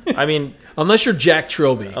 I mean, Unless you're Jack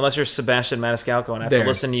Trilby. unless you're Sebastian Maniscalco and I have There. to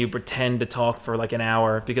listen to you pretend to talk for like an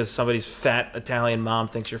hour because somebody's fat Italian mom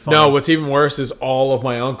thinks you're funny. No, what's even worse is all of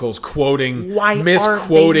my uncles quoting, Why aren't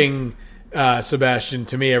misquoting Sebastian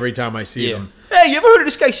to me every time I see Yeah. him. Hey, you ever heard of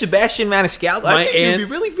this guy Sebastian Maniscalco? My I think aunt- he'd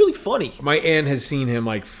be really, really funny. My aunt has seen him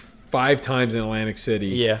like 5 times in Atlantic City.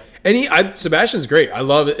 Yeah. And Sebastian's great. I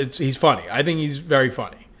love it. He's funny. I think he's very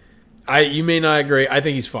funny. You may not agree. I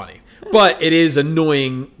think he's funny. But it is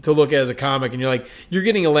annoying to look at as a comic and you're like, you're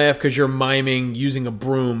getting a laugh because you're miming using a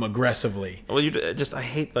broom aggressively. Well, I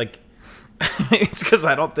hate like it's because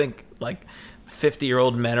I don't think like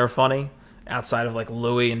 50-year-old men are funny outside of like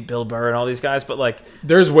Louis and Bill Burr and all these guys. But like,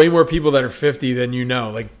 There's way more people that are 50 than you know.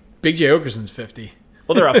 Like Big J. Okerson's 50.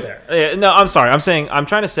 well, they're up there. Yeah, no, I'm sorry. I'm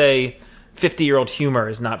trying to say 50-year-old humor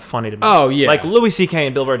is not funny to me. Oh, yeah. Like Louis C.K.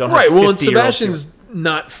 and Bill Burr don't Right. have 50-year-old Well, and Sebastian's humor.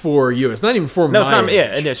 not for you. It's not even for No, my it's not. age.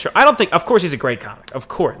 Yeah, and it's true. I don't think. Of course, he's a great comic. Of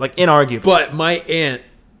course, like inarguable. But my aunt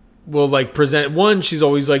will like present one. She's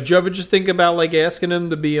always like, "Do you ever just think about like asking him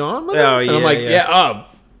to be on?" With him? Oh, and I'm yeah, like, yeah. "Yeah, oh,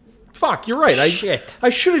 fuck, you're right. Shit. I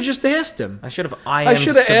should have just asked him. I should have. I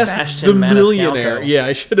should have asked the millionaire. Yeah,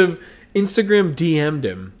 I should have Instagram DM'd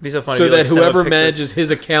him. Be so funny, so be that like, send him a whoever picture. manages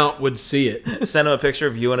his account would see it. Send him a picture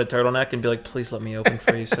of you in a turtleneck and be like, "Please let me open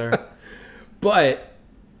for you, sir." But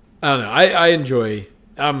I don't know. I enjoy.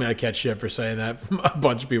 I'm gonna catch shit for saying that from a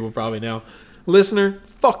bunch of people probably now. Listener,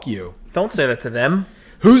 fuck you. Don't say that to them.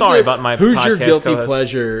 Who's Sorry the- about my Who's podcast your guilty co-host.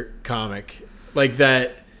 pleasure comic like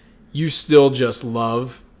that you still just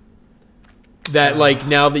love? That like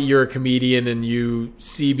now that you're a comedian and you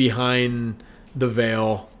see behind the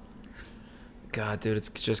veil. God, dude, it's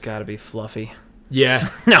just got to be Fluffy. Yeah.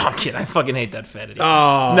 No, I'm kidding. I fucking hate that fat idiot.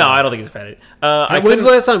 Oh. No, I don't think he's a fat idiot. When's the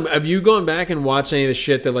last time have you gone back and watched any of the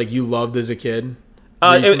shit that like you loved as a kid?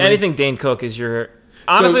 recently? anything Dane Cook is your...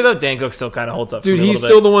 Honestly, though, Dane Cook still kind of holds up. Dude, for me a he's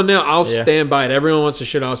little still the one now. I'll Yeah. stand by it. Everyone wants to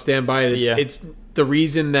shit. I'll stand by it. Yeah. It's the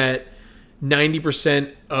reason that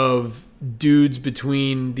 90% of dudes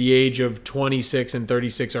between the age of 26 and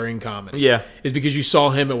 36 are in comedy. Yeah. Is because you saw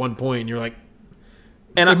him at one point and you're like,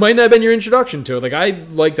 And it might not have been your introduction to it. Like, I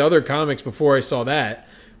liked other comics before I saw that.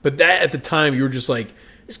 But that, at the time, you were just like,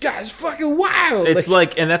 this guy's fucking wild. It's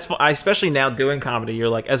like, and that's especially now doing comedy. You're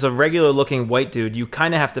like, as a regular looking white dude, you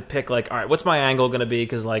kind of have to pick like, all right, what's my angle gonna be?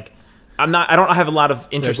 Because like, I don't have a lot of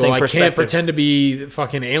interesting well, I perspectives. can't pretend to be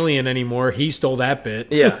fucking alien anymore. He stole that bit.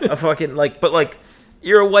 Yeah, a fucking like, but like,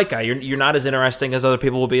 you're a white guy. You're not as interesting as other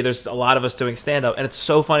people will be. There's a lot of us doing stand up, and it's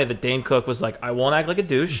so funny that Dane Cook was like, I won't act like a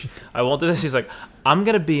douche. I won't do this. He's like, I'm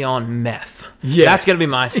gonna be on meth. Yeah. That's gonna be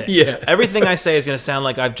my thing. Yeah. Everything I say is gonna sound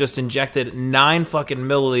like I've just injected 9 fucking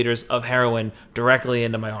milliliters of heroin directly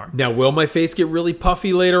into my arm. Now, will my face get really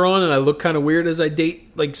puffy later on and I look kind of weird as I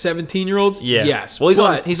date like 17-year-olds? Yeah. Yes. Well,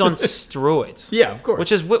 but- he's on steroids. Yeah, of course.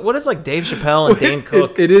 Which is what is like Dave Chappelle and Dane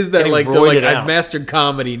Cook. It is that getting like they're like roided I've out. mastered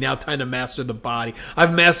comedy, now time to master the body.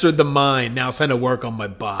 I've mastered the mind, now it's time to work on my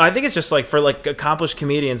body. I think it's just like for like accomplished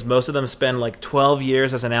comedians, most of them spend like 12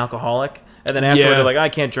 years as an alcoholic, and then afterward Yeah. they're like, I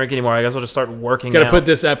can't drink anymore. I guess I'll just start working. Got to out. put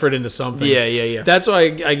this effort into something. Yeah. That's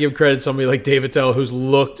why I give credit to somebody like David Tell who's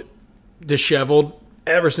looked disheveled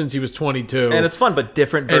ever since he was 22. And it's fun, but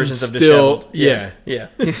different versions of still- disheveled. yeah. yeah.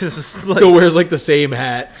 He was just like, still wears like the same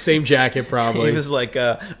hat, same jacket probably. he was like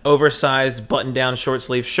oversized button-down short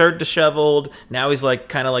sleeve shirt disheveled. Now he's like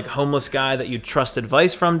kind of like homeless guy that you trust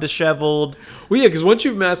advice from disheveled. Well, yeah, because once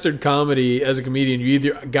you've mastered comedy as a comedian, you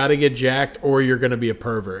either got to get jacked or you're going to be a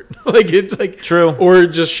pervert. Like, it's like... True. Or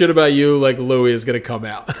just shit about you like Louis is going to come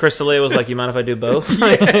out. Chris D'Elia was like, you mind if I do both?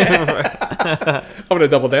 I'm going to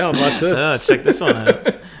double down. Watch this. Check this one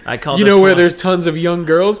out. I call You this know where one- there's tons of young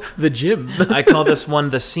girls? The gym. I call this one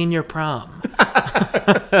the senior prom.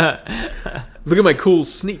 Look at my cool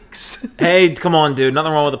sneaks. Hey, come on, dude.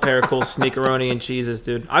 Nothing wrong with a pair of cool sneakeroni and cheeses,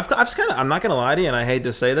 dude. I'm not gonna lie to you, and I hate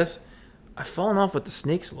to say this, I've fallen off with the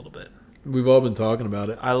sneaks a little bit. We've all been talking about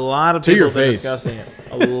it. A lot of To people your have been face. discussing it.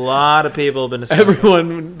 A lot of people have been discussing it.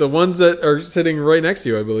 Everyone, the ones that are sitting right next to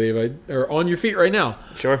you, I believe, are on your feet right now.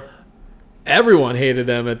 Sure. Everyone hated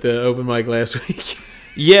them at the open mic last week.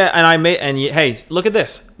 Yeah, hey, look at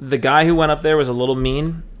this. The guy who went up there was a little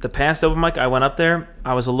mean. The past open mic, I went up there,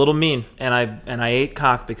 I was a little mean, and I ate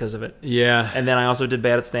cock because of it. Yeah, And then I also did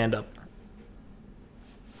bad at stand up.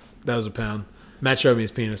 that was a pound. Matt showed me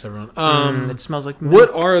his penis, everyone. It smells like milk.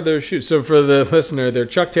 What are those shoes? So for the listener, they're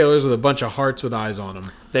Chuck Taylors with a bunch of hearts with eyes on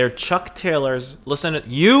them. They're Chuck Taylors. Listen,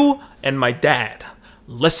 you and my dad,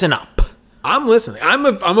 listen up. I'm listening. I'm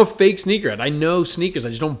a fake sneakerhead. I know sneakers. I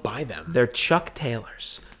just don't buy them. They're Chuck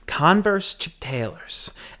Taylors. Converse Chuck Taylors.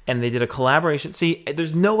 And they did a collaboration. See,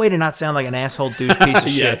 there's no way to not sound like an asshole douche piece of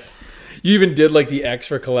shit. You even did like the X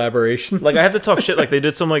for collaboration. Like, I have to talk shit like they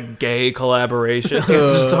did some, like, gay collaboration. Like,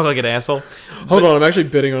 just talk like an asshole. Hold on, I'm actually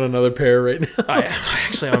bidding on another pair right now.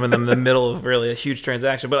 I'm in the middle of really a huge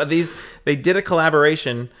transaction. But they did a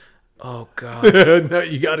collaboration. Oh, God. No,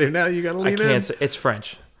 you got it now. You got to I lean in. can't say. It's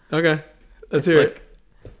French. Okay, let's It's hear like,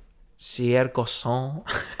 Sier Gosson.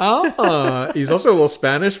 it. He's also a little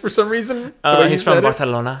Spanish for some reason. the way you He's from said it.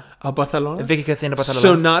 Barcelona. Barcelona. Vicky Cristina Barcelona.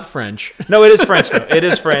 So not French. No, it is French, though. It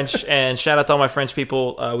is French. And shout out to all my French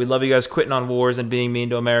people. We love you guys quitting on wars and being mean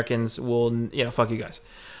to Americans. We'll, fuck you guys.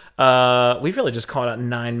 We've really just called out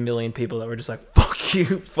 9 million people that were just like, fuck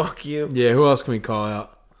you, fuck you. Yeah, who else can we call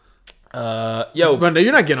out? Yo, But no,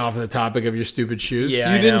 you're not getting off of the topic of your stupid shoes. Yeah,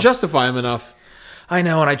 you I didn't know. justify them enough. I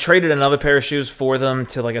know, and I traded another pair of shoes for them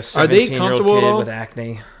to like a they 17-year-old comfortable at kid all? with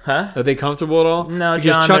acne. Huh? Are they comfortable at all? No,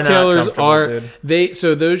 because John, Chuck they're not Taylors comfortable, are dude. they.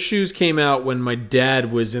 So those shoes came out when my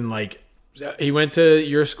dad was in like. He went to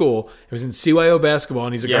your school. It was in CYO basketball,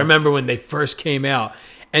 and he's like, Yeah. I remember when they first came out,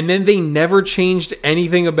 and then they never changed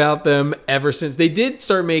anything about them ever since. They did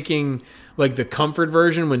start making like the comfort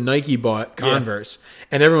version when Nike bought Converse,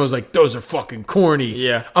 and everyone was like, "Those are fucking corny."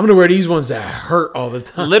 Yeah. I'm gonna wear these ones that hurt all the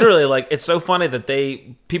time. Literally, like, it's so funny that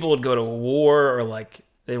people would go to war or like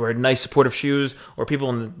they wear nice supportive shoes, or people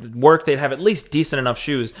in the work, they'd have at least decent enough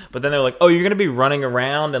shoes. But then they're like, oh, you're going to be running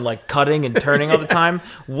around and like cutting and turning all the time.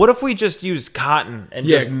 What if we just used cotton and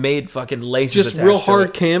Yeah. just made fucking laces Just attached real to hard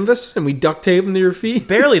it? canvas, and we duct tape them to your feet.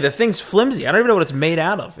 Barely. The thing's flimsy. I don't even know what it's made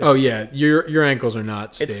out of. It's, Oh yeah, your ankles are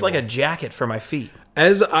not stable. it's like a jacket for my feet.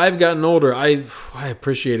 As I've gotten older, I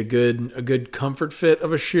appreciate a good comfort fit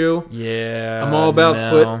of a shoe. Yeah. I'm all about no.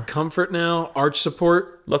 foot comfort now. Arch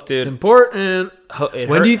support. Look, dude. It's important. It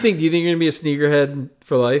When hurt- do you think you're gonna be a sneakerhead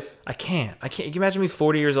for life? I can't. Can you imagine me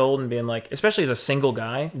 40 years old and being like, especially as a single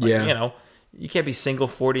guy? Like, Yeah. You can't be single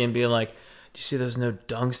 40 and being like, do you see those new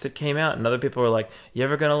dunks that came out? And other people are like, you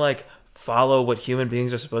ever gonna like follow what human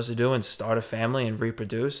beings are supposed to do and start a family and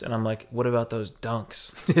reproduce? And I'm like, what about those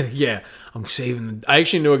dunks? Yeah, I'm saving. I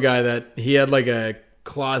actually knew a guy that he had like a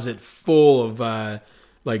closet full of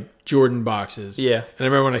like Jordan boxes. Yeah. And I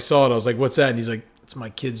remember when I saw it, I was like, "What's that?" And he's like, "It's my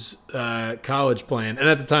kid's college plan." And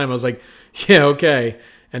at the time, I was like, "Yeah, okay."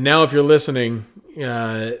 And now, if you're listening,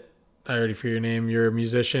 I already forget your name. You're a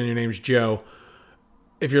musician. Your name's Joe.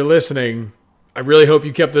 If you're listening, I really hope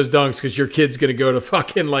you kept those dunks because your kid's gonna go to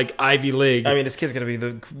fucking like Ivy League. I mean, this kid's gonna be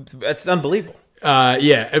that's unbelievable.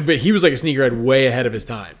 Yeah, but he was like a sneakerhead way ahead of his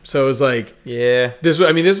time. So it was like Yeah. this.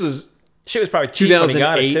 I mean, this is Shit was probably cheap when he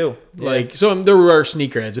got it 2008. too. Yeah. Like, so there were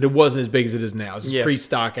sneakerheads, but it wasn't as big as it is now. This is Yeah.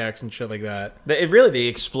 pre-StockX and shit like that. The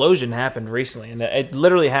explosion happened recently, and it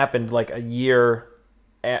literally happened like a year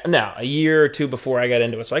or two before I got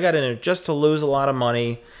into it. So I got into it just to lose a lot of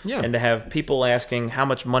money, Yeah. and to have people asking, how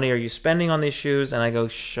much money are you spending on these shoes? And I go,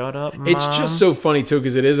 shut up, Mom. It's just so funny too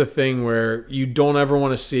because it is a thing where you don't ever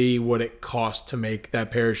want to see what it costs to make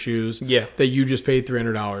that pair of shoes. Yeah. That you just paid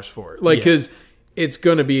 $300 for. Like, Yeah. because it's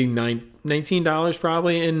gonna be $19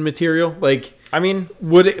 probably in material. Like, I mean,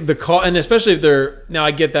 would it, the cost, and especially if they're now,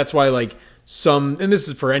 I get that's why like some, and this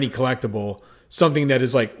is for any collectible, something that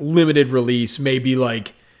is like limited release may be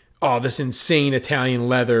like, oh, this insane Italian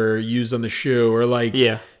leather used on the shoe, or like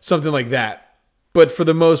Yeah. something like that. But for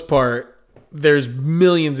the most part, there's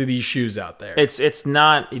millions of these shoes out there. it's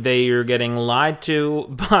not you're getting lied to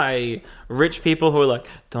by rich people who are like,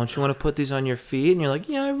 don't you want to put these on your feet? And you're like,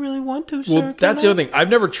 yeah, I really want to, sir. Well, Can that's I?" the other thing. I've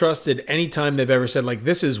never trusted any time they've ever said like,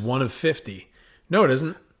 this is one of 50. No, it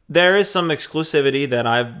isn't. There is some exclusivity that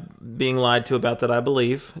I'm being lied to about that I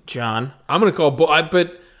believe, John. I'm gonna call,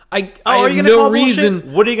 but I are have you gonna no call reason.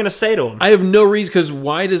 bullshit? What are you gonna say to him? I have no reason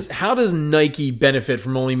because how does Nike benefit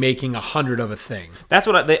from only making 100 of a thing? That's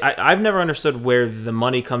what I've never understood where the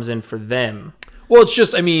money comes in for them. Well, it's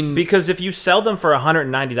just, I mean, Because if you sell them for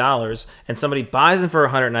 $190 and somebody buys them for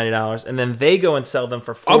 $190 and then they go and sell them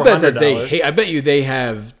for $400, I'll bet that I bet you they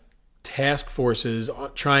have task forces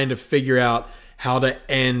trying to figure out how to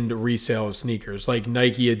end resale of sneakers, like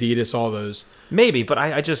Nike, Adidas, all those. maybe, but I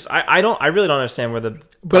really don't understand where the.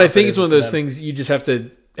 But I think profit it's is one of for things them. things you just have to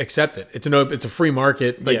accept it. It's a free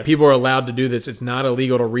market. Like Yeah. people are allowed to do this. It's not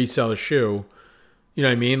illegal to resell a shoe. You know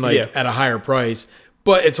what I mean? Like Yeah. at a higher price.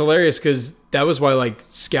 But it's hilarious because that was why like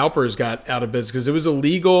scalpers got out of business because it was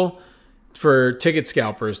illegal for ticket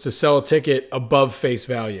scalpers to sell a ticket above face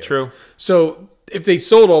value. True. So if they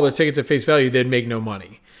sold all their tickets at face value, they'd make no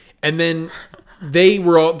money. And then they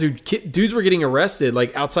were all dudes were getting arrested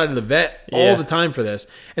like outside of the vet Yeah. all the time for this.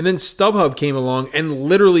 And then StubHub came along and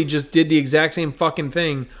literally just did the exact same fucking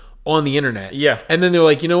thing on the internet. Yeah. And then they're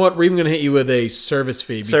like, you know what? We're even going to hit you with a service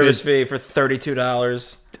fee. Service fee for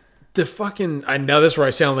 $32. The fucking, I know this is where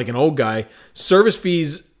I sound like an old guy. Service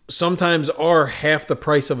fees sometimes are half the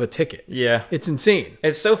price of a ticket. Yeah. It's insane.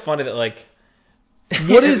 It's so funny that like.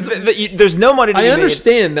 What is there's no money to be I made.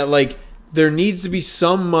 understand that like there needs to be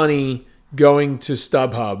some money going to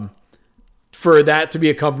StubHub for that to be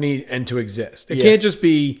a company and to exist. It Yeah. can't just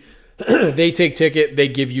be they take ticket, they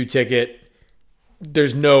give you ticket.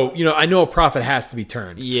 There's no, I know a profit has to be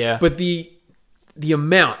turned. Yeah. But the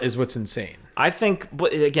amount is what's insane. I think,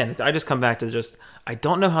 but again, I just come back to just I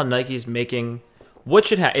don't know how Nike's making what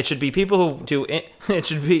should happen. It should be people who do it. It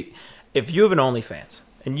should be if you have an OnlyFans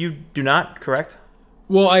and you do not, correct?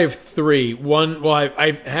 Well, I have 3. One, well,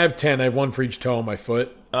 I have 10. I have one for each toe on my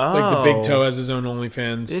foot. Like the big Oh. toe has his own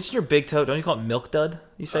OnlyFans. Is your big toe? Don't you call it milk dud?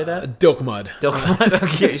 You say that? Dilk mud.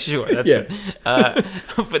 Okay, sure. That's Yeah. good.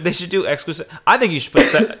 But they should do exclusive. I think you should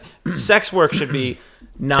put sex work should be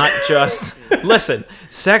not just. Listen,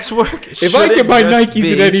 sex work. If I can buy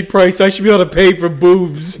Nikes at any price, I should be able to pay for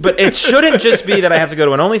boobs. But it shouldn't just be that I have to go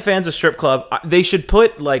to an OnlyFans, a strip club. They should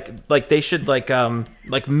put like they should like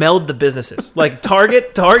meld the businesses. Like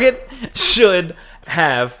Target should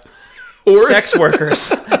have sex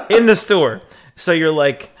workers in the store. So you're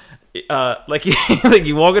like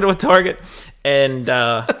you walk into a Target and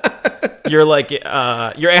you're like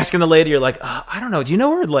you're asking the lady, you're like, I don't know, do you know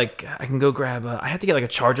where like I can go grab I have to get like a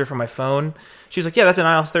charger for my phone? She's like, yeah, that's in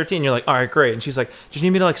aisle 13. You're like, all right, great. And she's like, do you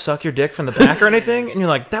need me to like suck your dick from the back or anything? And you're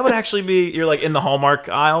like, that would actually be, you're like in the Hallmark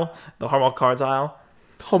aisle, the Hallmark cards aisle.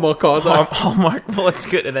 Hallmark. Hallmark, well, that's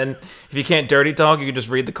good. And then if you can't dirty talk, you can just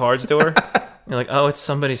read the cards to her. You're like, oh, it's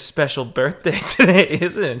somebody's special birthday today,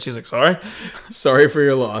 isn't it? And she's like, sorry. Sorry for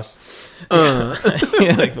your loss.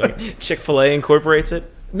 Yeah, like Chick-fil-A incorporates it.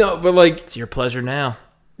 No, but like, It's your pleasure now.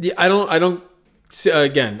 yeah, I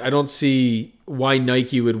don't see why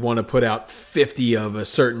Nike would want to put out 50 of a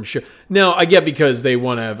certain shoe. Now, I get because they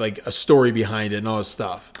want to have like a story behind it and all this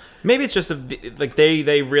stuff. Maybe it's just like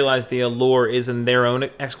they realize the allure is in their own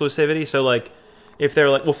exclusivity. So like, if they're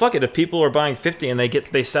like, well, fuck it, if people are buying 50 and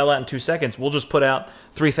they sell out in 2 seconds, we'll just put out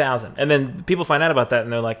 3,000, and then people find out about that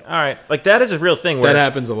and they're like, all right, like that is a real thing. Where That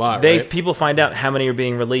happens a lot, right? People find out how many are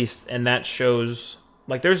being released, and that shows.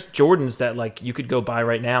 Like, there's Jordans that like you could go buy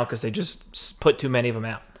right now because they just put too many of them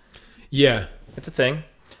out. Yeah. It's a thing.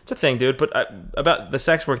 It's a thing, dude. But about the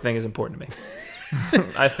sex work thing is important to me.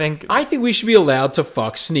 I think. I think we should be allowed to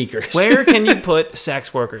fuck sneakers. Where can you put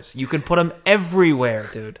sex workers? You can put them everywhere,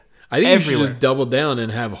 dude. I think everywhere. you should just double down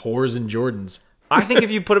and have whores and Jordans. I think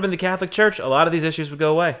if you put them in the Catholic Church, a lot of these issues would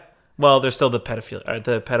go away. Well, there's still the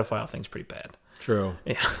pedophile thing's pretty bad. True.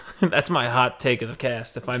 Yeah, that's my hot take of the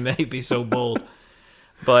cast, if I may be so bold.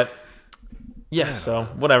 But yeah, so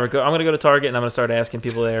whatever. I'm gonna go to Target and I'm gonna start asking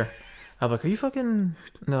people there. I'm like, are you fucking? And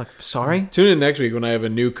they're like, sorry. Tune in next week when I have a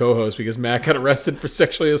new co-host because Matt got arrested for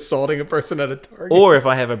sexually assaulting a person at a Target. Or if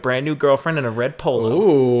I have a brand new girlfriend in a red polo,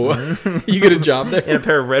 Ooh, you get a job in there. a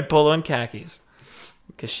pair of red polo and khakis,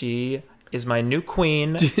 because she is my new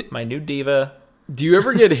queen, my new diva. Do you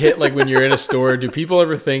ever get hit like when you're in a store? Do people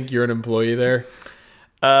ever think you're an employee there?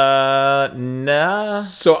 Nah.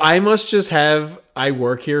 So I must just have I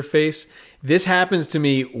work here face. This happens to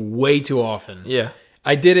me way too often. Yeah.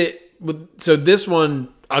 I did it. So this one,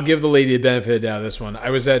 I'll give the lady the benefit of the doubt. This one, I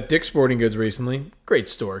was at Dick's Sporting Goods recently. Great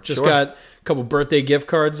store. Just Sure. got a couple birthday gift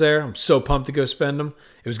cards there. I'm so pumped to go spend them.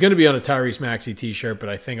 It was going to be on a Tyrese Maxey t-shirt, but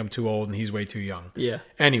I think I'm too old and he's way too young. Yeah.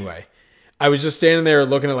 Anyway, I was just standing there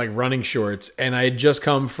looking at like running shorts, and I had just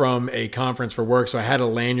come from a conference for work, so I had a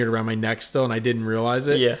lanyard around my neck still, and I didn't realize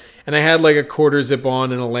it. Yeah. And I had like a quarter zip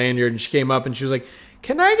on and a lanyard, and she came up and she was like,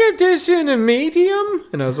 can I get this in a medium?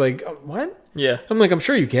 And I was like, what? Yeah. I'm like, I'm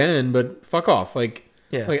sure you can, but fuck off.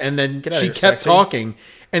 Yeah. And then Get out of she here, kept sexy. talking,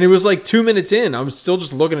 and it was like 2 minutes in. I was still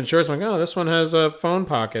just looking at shirts. I'm like, oh, this one has a phone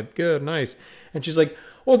pocket. Good, nice. And she's like,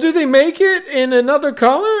 well, do they make it in another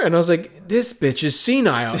color? And I was like, this bitch is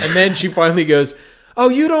senile. And then she finally goes, oh,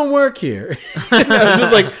 you don't work here. And I was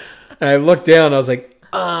just like, and I looked down. I was like,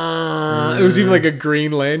 It was even like a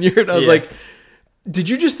green lanyard. I was Yeah. like, did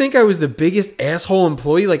you just think I was the biggest asshole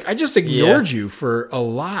employee? Like, I just ignored you for a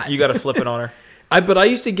lot. You got to flip it on her. But I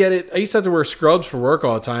used to get it. I used to have to wear scrubs for work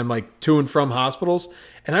all the time, like to and from hospitals.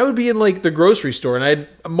 And I would be in like the grocery store, and I had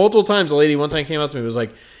multiple times a lady one time came up to me and was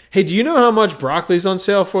like, hey, do you know how much broccoli's on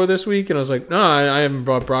sale for this week? And I was like, no, I haven't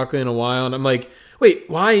bought broccoli in a while. And I'm like, wait,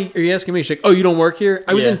 why are you asking me? She's like, oh, you don't work here?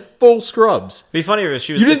 I was Yeah. in full scrubs. It'd be funny if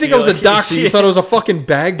she was. You didn't think I was a like, doctor. You thought I was a fucking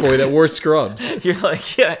bag boy that wore scrubs. You're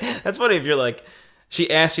like, yeah. That's funny if you're like, she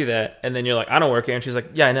asked you that, and then you're like, I don't work here, and she's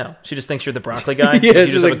like, yeah, I know. She just thinks you're the broccoli guy. Yeah, you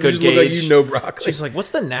she's just like, have a good you just look like gauge. you know broccoli. She's like,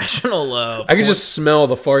 what's the national? I could just smell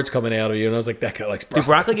the farts coming out of you, and I was like, that guy likes Do broccoli.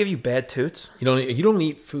 broccoli give you bad toots? You don't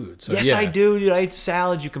eat food. So Yes, yeah. I do, dude. I eat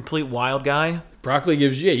salad. You complete wild guy. Broccoli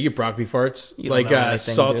gives you get broccoli farts. don't Like know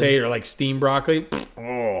anything, sauteed dude. or like steamed broccoli.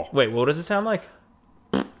 Oh. Wait, what does it sound like?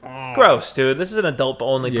 Gross, dude. This is an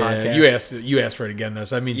adult-only Yeah, podcast. you asked for it again though,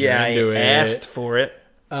 so that means Yeah, you're into I it. asked for it.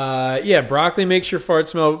 Yeah, broccoli makes your fart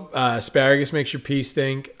smell. Asparagus makes your pee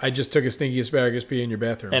stink. I just took a stinky asparagus pee in your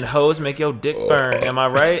bathroom. And hoes make your dick burn. Am I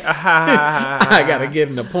right? I gotta get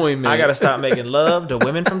an appointment. I gotta stop making love to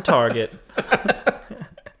women from Target.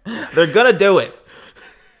 They're gonna do it.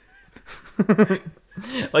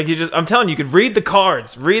 Like I'm telling you, you could read the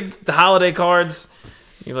cards, read the holiday cards.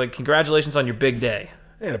 You're like, congratulations on your big day.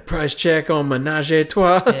 I had a price check on Menage a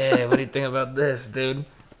Trois. Yeah, what do you think about this, dude?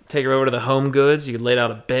 Take her over to the Home Goods. You could lay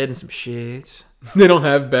out a bed and some sheets. They don't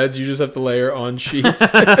have beds. You just have to lay her on sheets.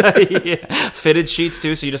 Yeah, fitted sheets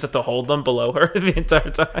too, so you just have to hold them below her the entire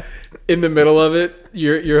time. In the middle of it,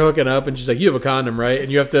 you're hooking up, and she's like, "You have a condom, right?"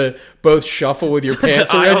 And you have to both shuffle with your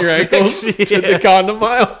pants around aisle your 6, ankles to yeah. the condom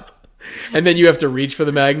aisle. And then you have to reach for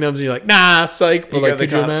the magnums, and you're like, "Nah, psych." But You like, got the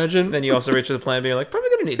could you condom. imagine? Then you also reach for the plan B. You're like, probably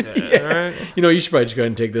gonna need that. All right. You know, you should probably just go ahead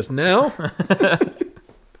and take this now.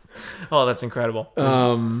 Oh, that's incredible.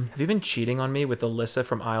 Um, Have you been cheating on me with Alyssa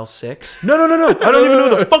from aisle 6? no. I don't even know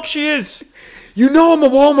who the fuck she is. You know, I'm a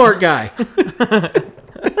Walmart guy.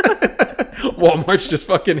 Walmart's just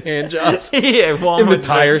fucking hand jobs Yeah, Walmart. in the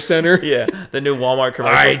tire center. Yeah, the new Walmart All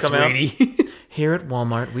commercials right, come out. sweetie. Here at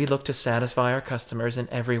Walmart, we look to satisfy our customers in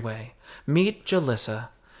every way. Meet Jalissa.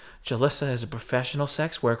 Jalissa is a professional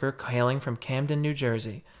sex worker hailing from Camden, New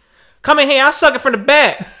Jersey. Come in here, I'll suck it from the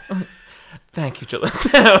back. Thank you,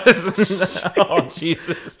 Jalissa. Oh,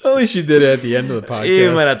 Jesus. At least you did it at the end of the podcast.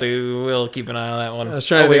 You might have to, we'll keep an eye on that one. I was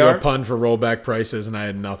trying to we think of are? a pun for rollback prices, and I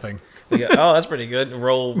had nothing. Oh, that's pretty good.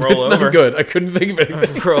 Roll It's over. not good. I couldn't think of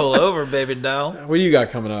anything. Roll over, baby doll. What do you got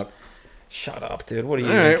coming up? Shut up, dude. What do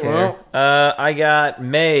you All right, care? I got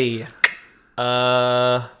May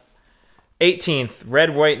 18th,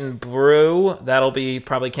 Red, White, and Brew. That'll be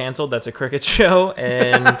probably canceled. That's a cricket show.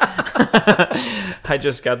 And I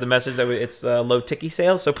just got the message that it's low ticky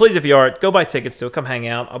sales. So please, if you are, go buy tickets to it. Come hang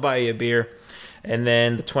out. I'll buy you a beer. And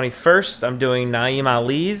then the 21st, I'm doing Naeem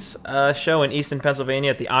Ali's show in Easton, Pennsylvania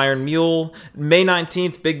at the Iron Mule. May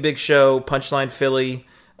 19th, big show, Punchline Philly.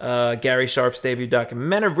 Gary Sharp's debut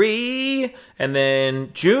documentary. And then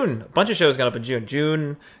June, a bunch of shows got up in June.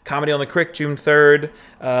 June, Comedy on the Crick, June 3rd.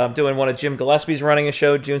 I'm doing one of Jim Gillespie's running a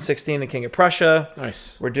show, June 16th, The King of Prussia.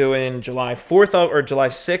 Nice. We're doing July 4th or July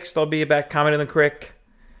 6th. I'll be back Comedy on the Crick.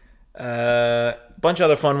 Bunch of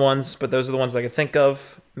other fun ones, but those are the ones I can think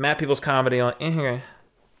of. Matt People's Comedy on.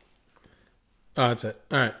 Oh, that's it.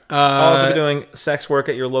 All right. I'll also be doing sex work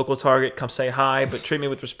at your local Target. Come say hi, but treat me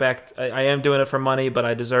with respect. I am doing it for money, but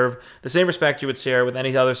I deserve the same respect you would share with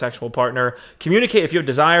any other sexual partner. Communicate if you have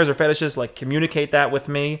desires or fetishes, like communicate that with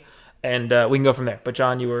me, and we can go from there. But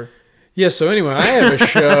John, you were Yeah, so anyway, I have a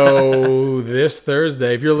show this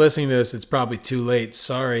Thursday. If you're listening to this, it's probably too late.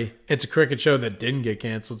 Sorry. It's a cricket show that didn't get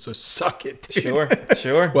canceled, so suck it, dude.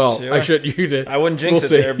 sure. Well, sure. I shouldn't you to. I wouldn't jinx we'll it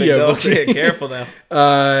see. there, big Yeah, dog. we'll see. Yeah, careful now.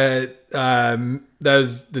 That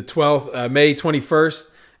was the 12th, May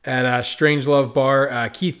 21st at Strange Love Bar.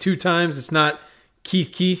 Keith 2 times. It's not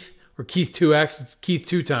Keith or Keith 2X. It's Keith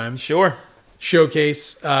 2 times. Sure.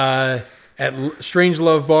 Showcase at Strange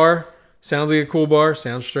Love Bar. Sounds like a cool bar.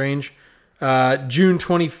 Sounds strange. June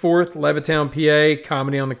 24th, Levittown, PA.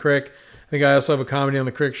 Comedy on the Crick. I think I also have a Comedy on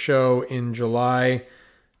the Crick show in July.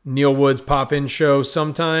 Neil Wood's pop-in show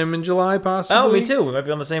sometime in July, possibly. Oh, me too. We might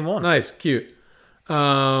be on the same one. Nice, cute.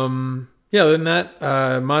 Yeah, other than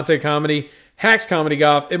that, Monte Comedy, Hacks Comedy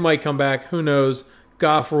Golf. It might come back. Who knows?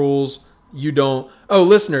 Golf rules. You don't. Oh,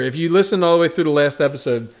 listener, if you listened all the way through the last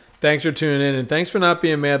episode, thanks for tuning in, and thanks for not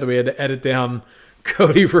being mad that we had to edit down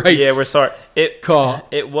Cody Wright's Yeah, we're sorry. call.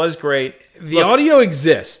 It was great. The audio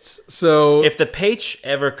exists, so If the page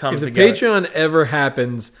ever comes if the together, Patreon ever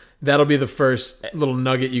happens, that'll be the first little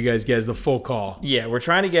nugget you guys get is the full call. yeah, we're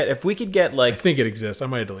trying to get. If we could get like I think it exists. I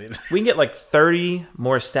might delete it. we can get like 30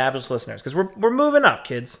 more established listeners because we're moving up,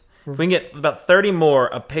 kids. If we can get about 30 more,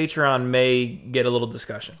 a Patreon may get a little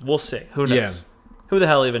discussion. We'll see. Who knows? Yeah. Who the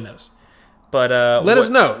hell even knows? But Let us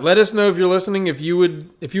know. Let us know if you're listening. If you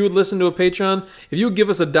would listen to a Patreon, if you would give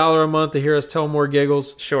us $1 a month to hear us tell more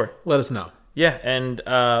giggles, Sure. let us know. Yeah, and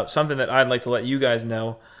something that I'd like to let you guys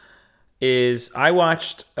know is I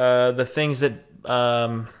watched the things that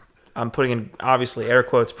I'm putting in obviously air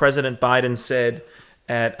quotes. President Biden said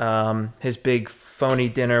at his big phony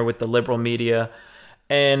dinner with the liberal media.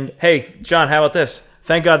 And hey, John, how about this?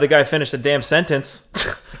 Thank God the guy finished the damn sentence.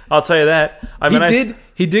 I'll tell you that. I mean,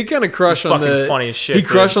 He did kind of crush on fucking the funny as shit, He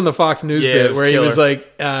crushed dude. on the Fox News Yeah, it bit was where he was killer.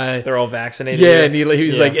 like, they're all vaccinated. yeah, here. and he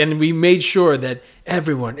was Yeah. like, and we made sure that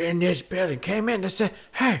everyone in this building came in and said,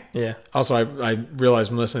 "Hey." Yeah. Also, I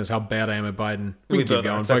realized when listening is how bad I am at Biden. We We can keep both are.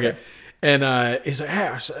 going. It's Fuck okay. it. And he's like, "Hey,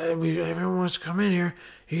 everyone wants to come in here.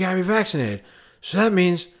 You gotta be vaccinated. So that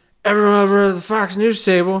means everyone over at the Fox News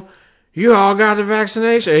table, you all got the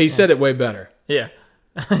vaccination." He said it way better. Yeah.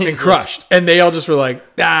 And crushed. And they all just were like,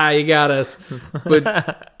 you got us.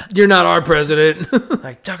 But you're not our president.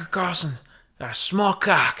 Like Tucker Carlson got a small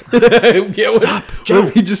cock. Yeah, stop, Joe.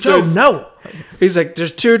 He just Joe, starts, no. He's like,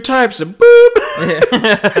 there's 2 types of boob.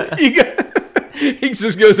 He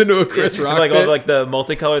just goes into a Chris Rock like bit. like the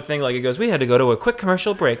multicolored thing. Like it goes, we had to go to a quick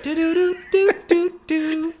commercial break. Do do do do do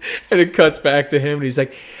do. And it cuts back to him, and he's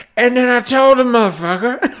like, and then I told him,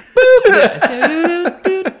 motherfucker.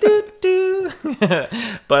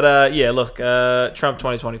 But yeah, look, Trump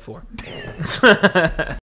 2024.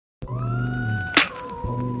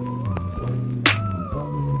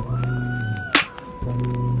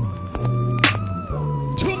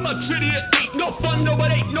 Too much idiot, ain't no fun, no,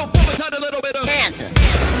 it ain't no fun without a little bit of Answer.